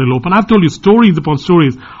idea what it'll open. I've told you stories upon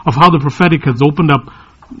stories of how the prophetic has opened up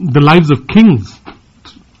the lives of kings.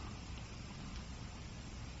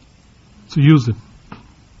 So use it.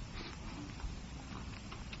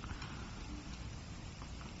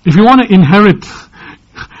 If you want to inherit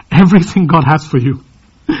everything God has for you,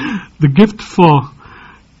 the gift for,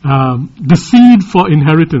 the seed for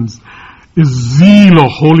inheritance is zeal or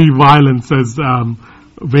holy violence, as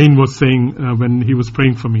Wayne was saying when he was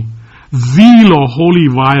praying for me. Zeal or holy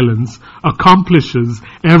violence accomplishes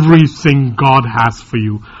everything God has for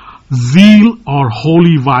you. Zeal or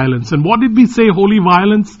holy violence. And what did we say holy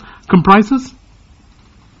violence comprises?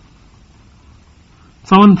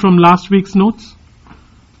 Someone from last week's notes?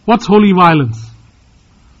 What's holy violence?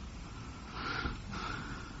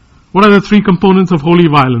 What are the 3 components of holy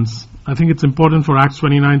violence? I think it's important for Acts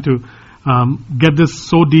 29 to get this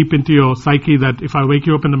so deep into your psyche that if I wake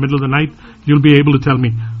you up in the middle of the night, you'll be able to tell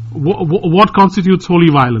me. What constitutes holy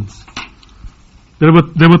violence? There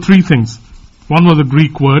were 3 things. One was a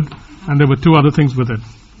Greek word, and there were 2 other things with it.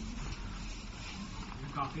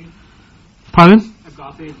 Agape. Pardon?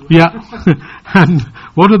 Agape. Yeah. And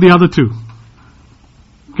what are the other 2?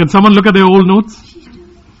 Can someone look at their old notes?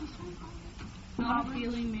 Not a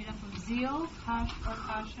feeling made up of zeal,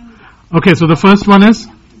 passion. Okay, so the first one is?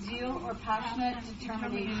 Zeal or passionate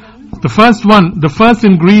determination. The first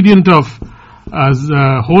ingredient of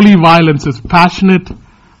holy violence is passionate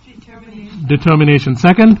determination.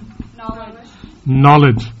 Second?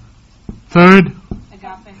 Knowledge. Third?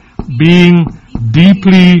 Agape. Being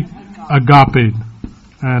deeply agape.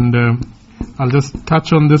 And I'll just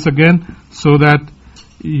touch on this again so that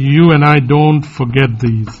you and I don't forget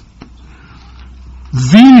these.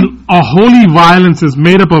 Zeal or holy violence is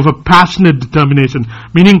made up of a passionate determination,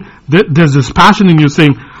 meaning there's this passion in you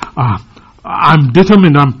saying, I'm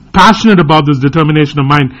determined, I'm passionate about this determination of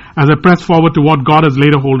mine as I press forward to what God has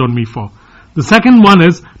laid a hold on me for. The second one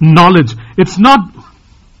is knowledge. It's not,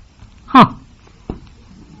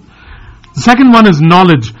 The second one is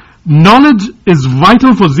knowledge. Knowledge is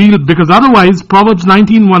vital for zeal, because otherwise Proverbs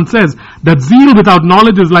 19:1 says that zeal without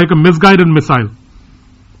knowledge is like a misguided missile.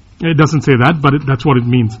 It doesn't say that, but that's what it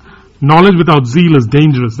means. Knowledge without zeal is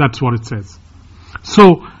dangerous. That's what it says.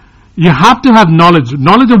 So, you have to have knowledge.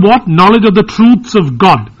 Knowledge of what? Knowledge of the truths of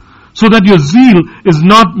God. So that your zeal is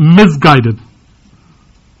not misguided.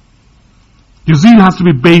 Your zeal has to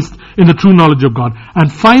be based in the true knowledge of God.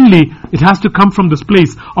 And finally, it has to come from this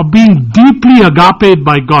place of being deeply agaped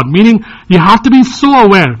by God. Meaning, you have to be so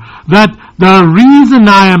aware that the reason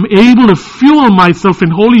I am able to fuel myself in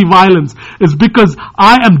holy violence is because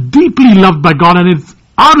I am deeply loved by God, and it's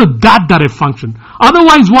out of that I function.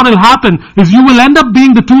 Otherwise, what will happen is you will end up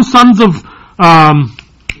being the two sons of,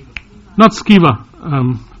 not Sceva,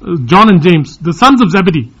 John and James, the sons of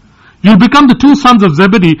Zebedee. You become the two sons of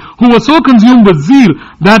Zebedee who were so consumed with zeal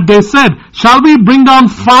that they said, shall we bring down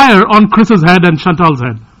fire on Chris's head and Chantal's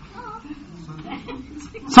head?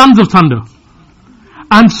 Sons of thunder.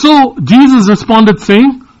 And so Jesus responded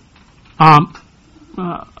saying, I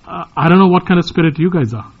don't know what kind of spirit you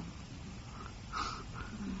guys are.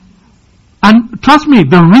 And trust me,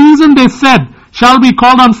 the reason they said, shall be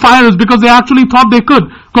called on fire is because they actually thought they could,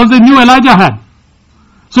 because they knew Elijah had.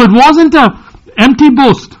 So it wasn't an empty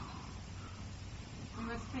boast.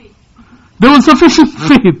 There was sufficient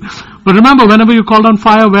faith. But remember, whenever you called on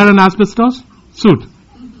fire, wear an asbestos suit.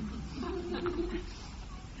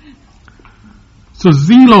 So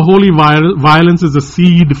zeal or holy violence is a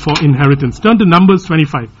seed for inheritance. Turn to Numbers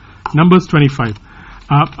 25. Numbers 25.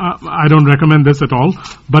 I don't recommend this at all,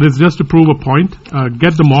 but it's just to prove a point.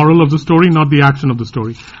 Get the moral of the story, not the action of the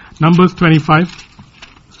story. Numbers 25,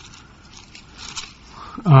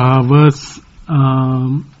 verse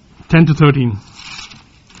 10 to 13.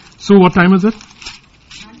 So what time is it?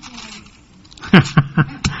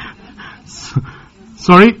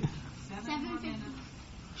 Sorry?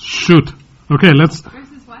 Shoot. Okay, let's...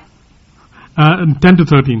 Verses what? 10 to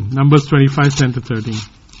 13. Numbers 25, 10 to 13.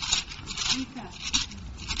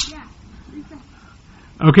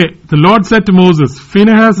 Okay, the Lord said to Moses,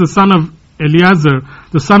 Phinehas, the son of Eleazar,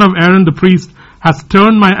 the son of Aaron the priest, has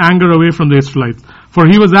turned my anger away from the Israelites. For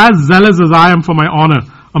he was as zealous as I am for my honor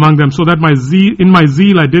among them, so that in my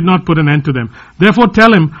zeal I did not put an end to them. Therefore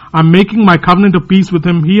tell him, I'm making my covenant of peace with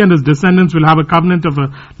him. He and his descendants will have a covenant of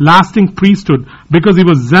a lasting priesthood, because he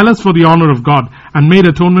was zealous for the honor of God and made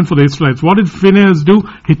atonement for the Israelites. What did Phinehas do?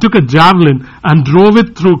 He took a javelin and drove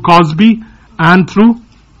it through Cosbi and through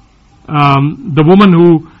the woman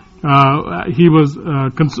who he was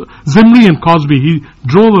Zimri and Cosbi. He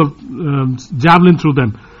drove a javelin through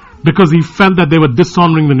them because he felt that they were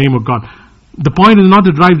dishonoring the name of God. The point is not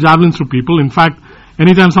to drive javelins through people. In fact,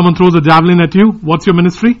 anytime someone throws a javelin at you, what's your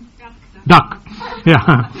ministry? Duck.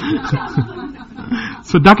 Yeah.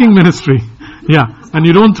 So ducking ministry. Yeah. And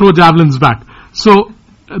you don't throw javelins back. So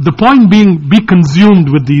the point being, be consumed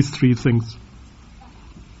with these three things.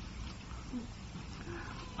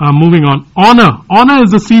 Moving on. Honor. Honor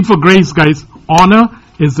is the seed for grace, guys. Honor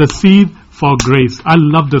is the seed for grace. I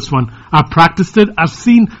love this one. I've practiced it. I've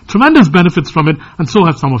seen tremendous benefits from it, and so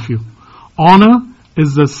have some of you. Honor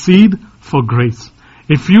is the seed for grace.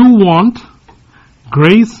 If you want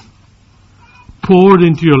grace poured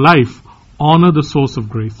into your life, honor the source of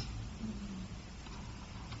grace.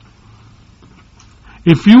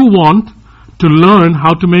 If you want to learn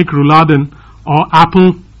how to make rouladen or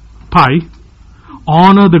apple pie,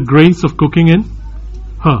 honor the grace of cooking in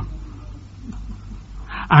her.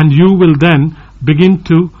 And you will then begin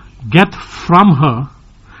to get from her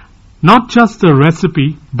not just the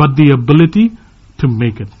recipe, but the ability to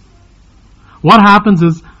make it. What happens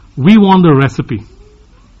is, we want the recipe.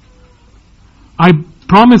 I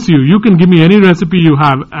promise you, you can give me any recipe you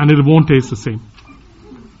have and it won't taste the same.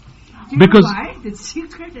 Because why? The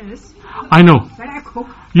secret is, I know. when I cook,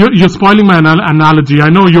 You're spoiling my analogy. I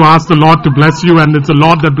know you asked the Lord to bless you, and it's the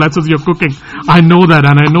Lord that blesses your cooking. I know that,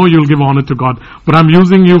 and I know you'll give honor to God. But I'm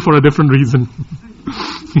using you for a different reason.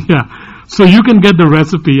 Yeah. So you can get the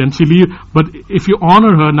recipe, and but if you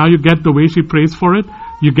honor her, now you get the way she prays for it,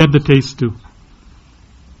 you get the taste too.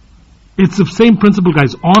 It's the same principle,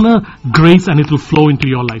 guys. Honor grace, and it will flow into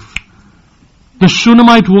your life. The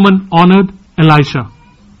Shunammite woman honored Elisha.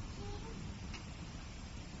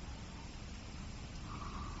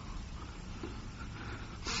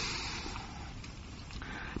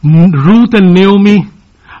 Ruth and Naomi.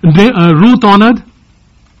 Ruth honored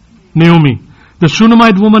Naomi. The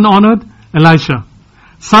Shunammite woman honored Elisha.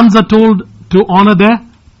 Sons are told to honor their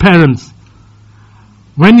parents.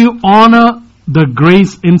 When you honor the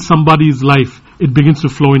grace in somebody's life, it begins to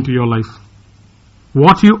flow into your life.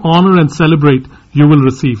 What you honor and celebrate, you will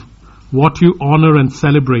receive. What you honor and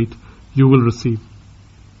celebrate, you will receive.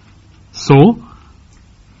 So,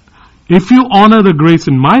 if you honor the grace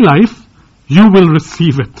in my life, you will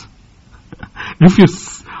receive it. If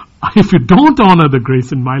you don't honor the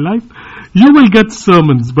grace in my life, you will get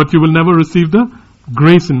sermons, but you will never receive the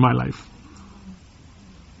grace in my life.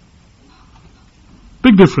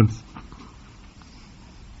 Big difference.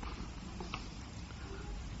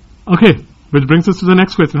 Okay, which brings us to the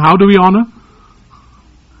next question. How do we honor?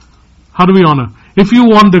 How do we honor? If you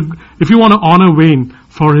want to honor Wayne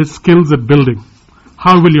for his skills at building,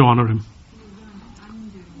 how will you honor him?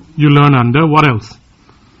 You learn under. What else?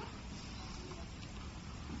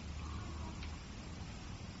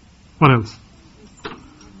 What else?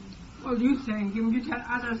 Well, you thank him. You tell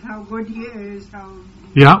others how good he is.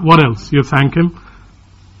 Yeah, what else? You thank him?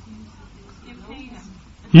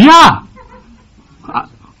 Yeah!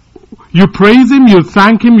 You praise him, you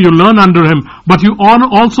thank him, you learn under him, but you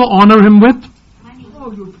also honor him with?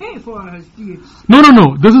 Oh, you pay for his deeds.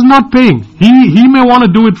 No. This is not paying. He may want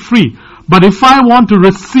to do it free. But if I want to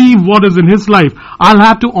receive what is in his life, I'll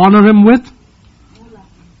have to honor him with?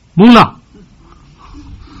 Mullah.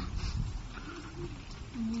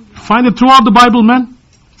 Find it throughout the Bible, man.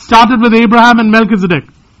 Started with Abraham and Melchizedek.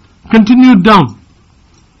 Continued down.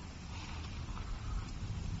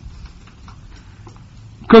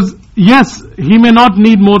 Because, yes, he may not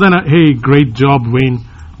need more than a, hey, great job, Wayne.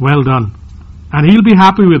 Well done. And he'll be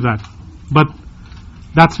happy with that. But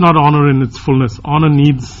that's not honor in its fullness. Honor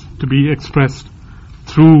needs to be expressed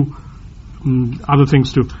through other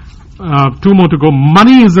things too. Two more to go.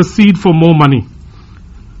 Money is a seed for more money.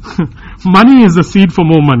 Money is the seed for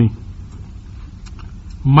more money.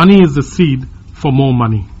 Money is the seed for more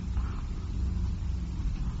money.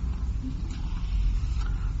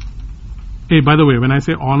 Hey, by the way, when I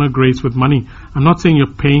say honor grace with money, I'm not saying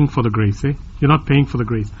you're paying for the grace. You're not paying for the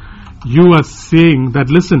grace. You are saying that,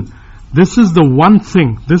 listen, this is the one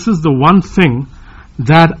thing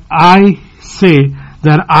that I say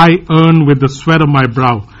that I earn with the sweat of my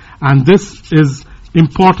brow. And this is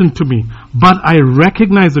important to me. But I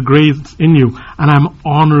recognize the grace in you, and I'm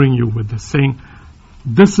honoring you with this, saying,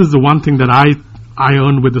 this is the one thing that I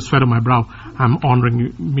earn with the sweat of my brow. I'm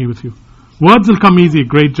honoring me with you. Words will come easy.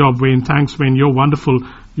 Great job, Wayne. Thanks, Wayne. You're wonderful.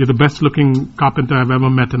 You're the best looking carpenter I've ever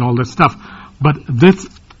met and all that stuff. But this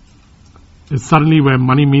is suddenly where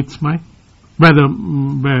money meets what's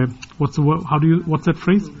the word? What's that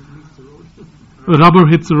phrase? Rubber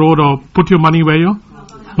hits the road, or put your money where your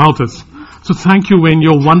mouth is. So thank you, Wayne.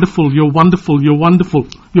 You're wonderful. You're wonderful. You're wonderful.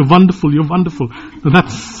 You're wonderful. You're wonderful. No,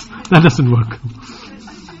 that doesn't work.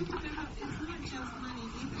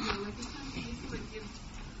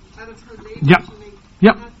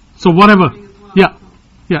 Yeah. So whatever. Yeah.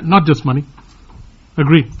 Not just money.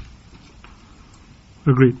 Agreed.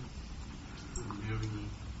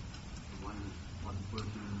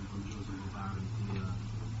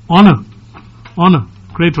 Honor.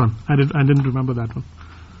 Great one. I didn't remember that one.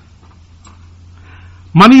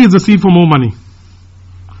 Money is a seed for more money.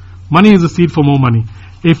 Money is a seed for more money.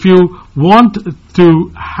 If you want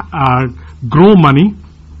to grow money,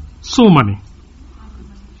 sow money.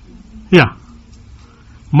 Yeah.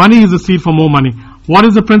 Money is a seed for more money. What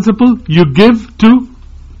is the principle? You give to,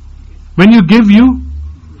 when you give, you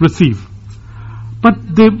receive. But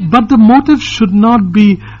the motive should not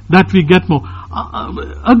be that we get more.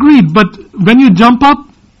 Agreed, but when you jump up,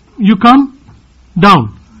 you come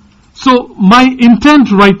down. So my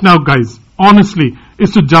intent right now, guys, honestly,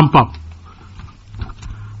 is to jump up.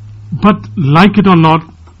 But like it or not,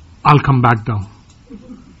 I'll come back down.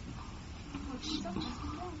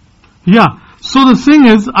 Yeah. So the thing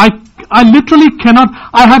is, I literally cannot,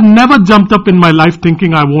 I have never jumped up in my life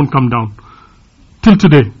thinking I won't come down. Till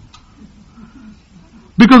today.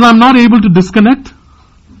 Because I'm not able to disconnect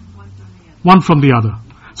one from the other.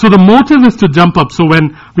 So the motive is to jump up. So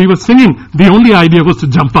when we were singing, the only idea was to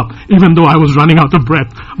jump up, even though I was running out of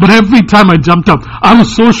breath. But every time I jumped up, I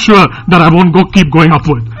was so sure that I won't keep going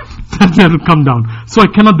upward. That it'll come down. So I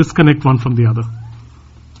cannot disconnect one from the other.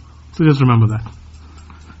 So just remember that.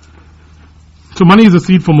 So money is a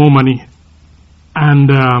seed for more money. And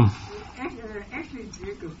actually,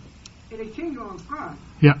 Jacob, in the kingdom of God,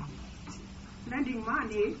 yeah. lending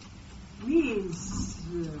money means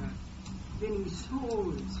winning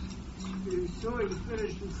souls, sowing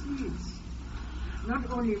spiritual seeds. Not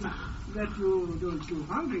only that you don't too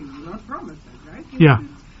hungry, you're not promised that, right? Yeah.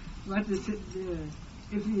 But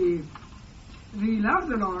if we love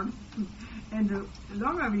the Lord, and the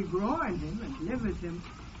longer we grow in Him and live with Him,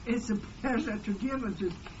 it's a pleasure to give and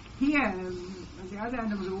to hear. On the other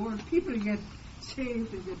end of the world, people get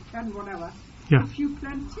saved and get done whatever. Yeah. If you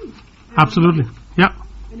plant seeds. Absolutely. Yeah.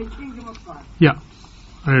 In the kingdom of God. Yeah.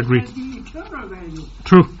 I agree. There's the eternal value.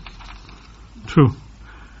 True.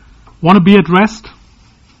 Want to be at rest?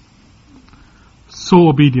 Sow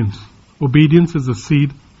obedience. Obedience is the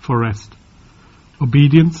seed for rest.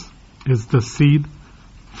 Obedience is the seed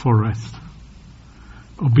for rest.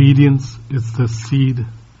 Obedience is the seed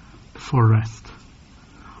for rest.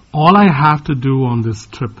 All I have to do on this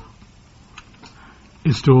trip,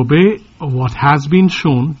 is to obey what has been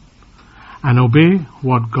shown and obey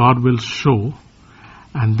what God will show,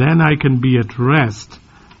 and then I can be at rest,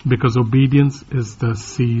 because obedience is the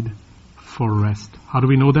seed for rest. How do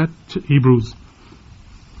we know that? Hebrews.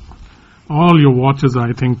 All your watches are,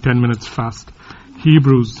 I think, 10 minutes fast.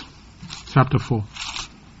 Hebrews chapter 4.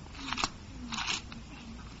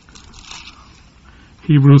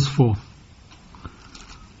 Hebrews 4.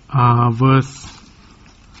 Verse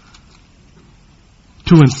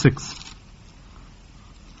 2 and 6.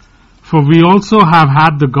 For we also have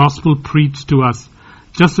had the gospel preached to us,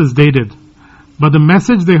 just as they did. But the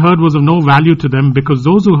message they heard was of no value to them, because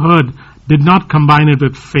those who heard did not combine it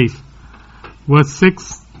with faith. Verse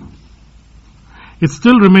 6. It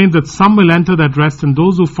still remains that some will enter that rest, and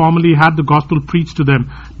those who formerly had the gospel preached to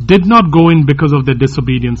them did not go in because of their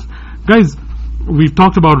disobedience. Guys, we've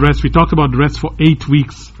talked about rest. We talked about rest for 8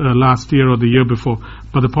 weeks last year or the year before.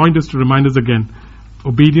 But the point is to remind us again,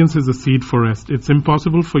 obedience is a seed for rest. It's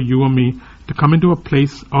impossible for you or me to come into a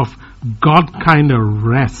place of God kind of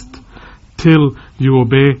rest till you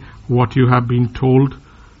obey what you have been told.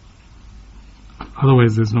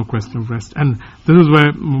 Otherwise, there's no question of rest. And this is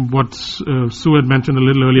where what Sue had mentioned a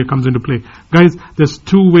little earlier comes into play. Guys, there's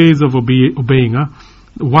two ways of obeying.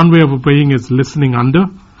 One way of obeying is listening under.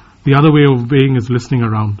 The other way of obeying is listening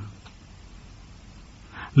around.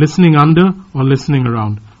 Listening under or listening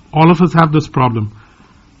around. All of us have this problem.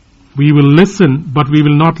 We will listen, but we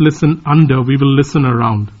will not listen under. We will listen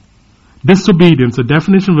around. Disobedience, a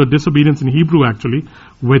definition of disobedience in Hebrew actually,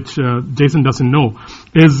 which Jason doesn't know,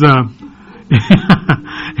 is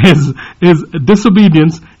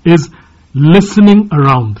disobedience is listening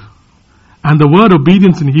around. And the word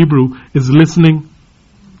obedience in Hebrew is listening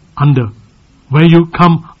under, where you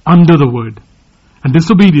come under the word. And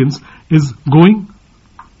disobedience is going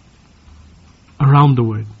around the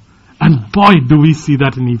word. And boy, do we see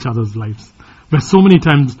that in each other's lives. Where so many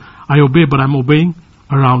times I obey, but I'm obeying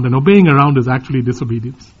around. And obeying around is actually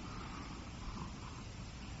disobedience.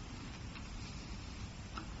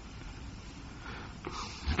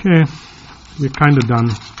 Okay, we're kind of done.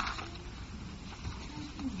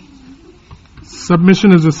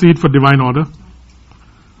 Submission is a seed for divine order.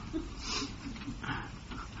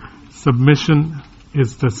 Submission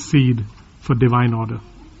is the seed for divine order.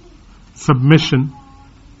 Submission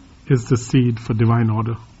is the seed for divine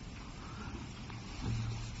order.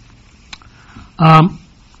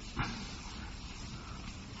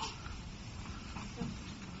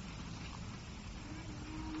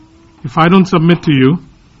 If I don't submit to you,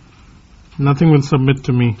 nothing will submit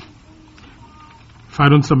to me. If I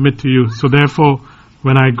don't submit to you. So therefore,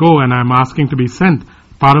 when I go and I'm asking to be sent,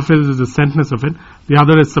 part of it is the sentness of it. The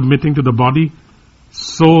other is submitting to the body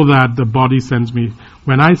so that the body sends me.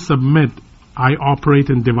 When I submit, I operate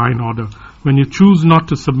in divine order. When you choose not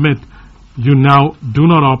to submit, you now do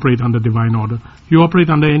not operate under divine order. You operate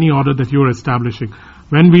under any order that you are establishing.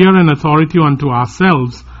 When we are an authority unto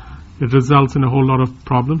ourselves, it results in a whole lot of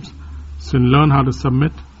problems. So learn how to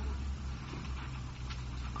submit.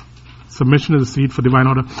 Submission is a seed for divine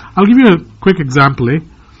order. I'll give you a quick example, and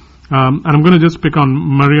I'm going to just pick on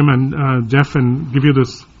Miriam and Jeff and give you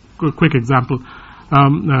this quick example.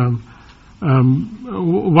 One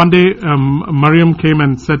day, Miriam came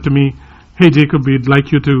and said to me, "Hey Jacob, we'd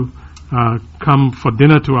like you to come for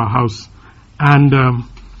dinner to our house." And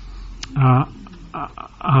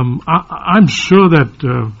I'm sure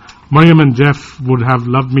that Miriam and Jeff would have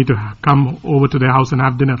loved me to come over to their house and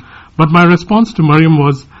have dinner. But my response to Miriam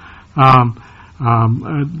was, have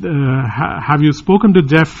you spoken to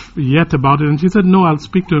Jeff yet about it? And she said, no, I'll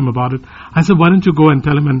speak to him about it. I said, why don't you go and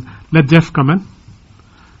tell him and let Jeff come and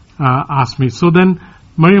ask me. So then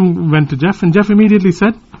Miriam went to Jeff, and Jeff immediately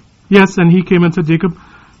said, yes, and he came and said, Jacob,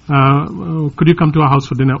 could you come to our house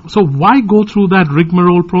for dinner? So why go through that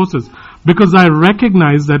rigmarole process? Because I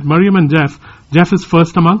recognize that Miriam and Jeff is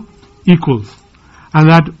first among equals. And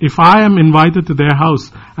that if I am invited to their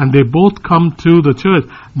house and they both come to the church,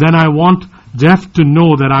 then I want Jeff to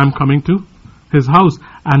know that I'm coming to his house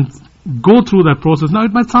and go through that process. Now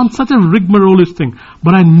it might sound such a rigmarole-ish thing,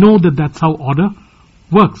 but I know that that's how order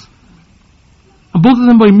works. And both of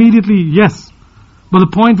them were immediately yes. But the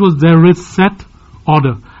point was there is set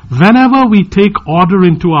order. Whenever we take order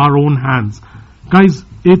into our own hands, guys,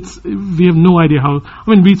 we have no idea how.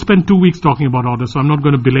 We spent 2 weeks talking about order, so I'm not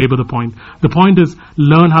going to belabor the point. The point is,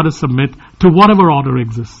 learn how to submit to whatever order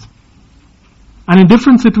exists. And in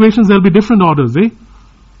different situations, there'll be different orders,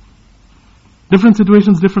 Different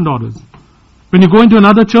situations, different orders. When you go into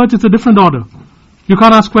another church, it's a different order. You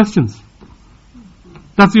can't ask questions.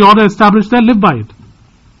 That's the order established there, live by it.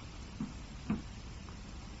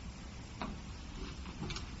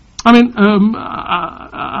 I mean,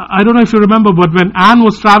 I don't know if you remember, but when Anne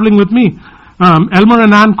was traveling with me, Elmer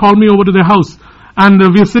and Anne called me over to their house. And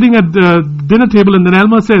we are sitting at the dinner table, and then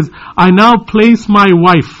Elmer says, I now place my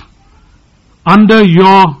wife under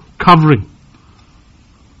your covering.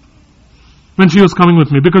 When she was coming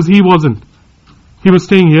with me, because he wasn't. He was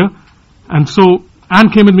staying here. And so Anne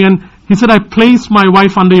came with me, and he said, I place my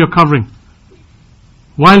wife under your covering.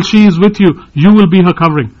 While she is with you, you will be her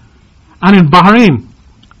covering. And in Bahrain,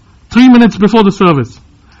 3 minutes before the service,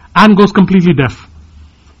 Anne goes completely deaf.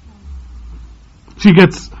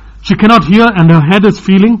 She cannot hear, and her head is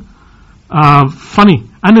feeling funny.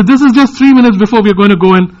 And this is just 3 minutes before we are going to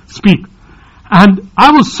go and speak. And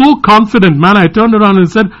I was so confident, man, I turned around and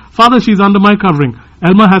said, Father, she's under my covering.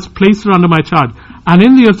 Elmer has placed her under my charge. And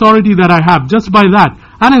in the authority that I have, just by that,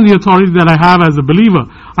 and in the authority that I have as a believer,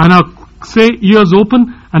 I now say, ears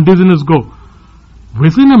open and dizziness go.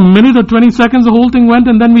 Within a minute or 20 seconds, the whole thing went,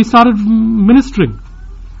 and then we started ministering.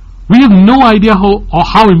 We have no idea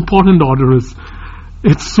how important order is.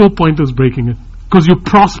 It's so pointless breaking it. Because you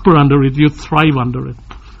prosper under it, you thrive under it.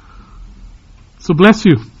 So bless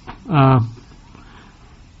you.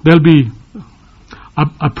 There'll be,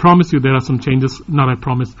 I promise you there are some changes. Not I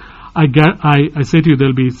promise. I say to you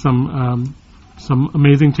there'll be some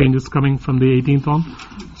amazing changes coming from the 18th on.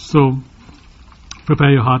 So prepare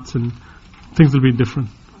your hearts and things will be different.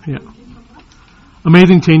 Yeah.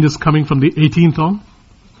 Amazing changes coming from the 18th on.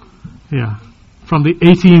 Yeah. From the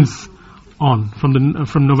 18th on.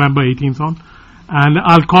 From November 18th on. And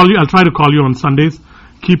I'll try to call you on Sundays.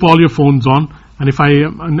 Keep all your phones on. And if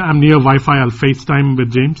I'm near Wi-Fi, I'll FaceTime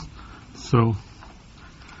with James. So,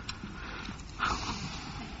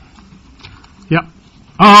 yeah.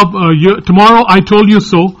 Tomorrow, I told you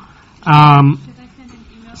so.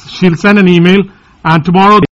 She'll send an email. And tomorrow,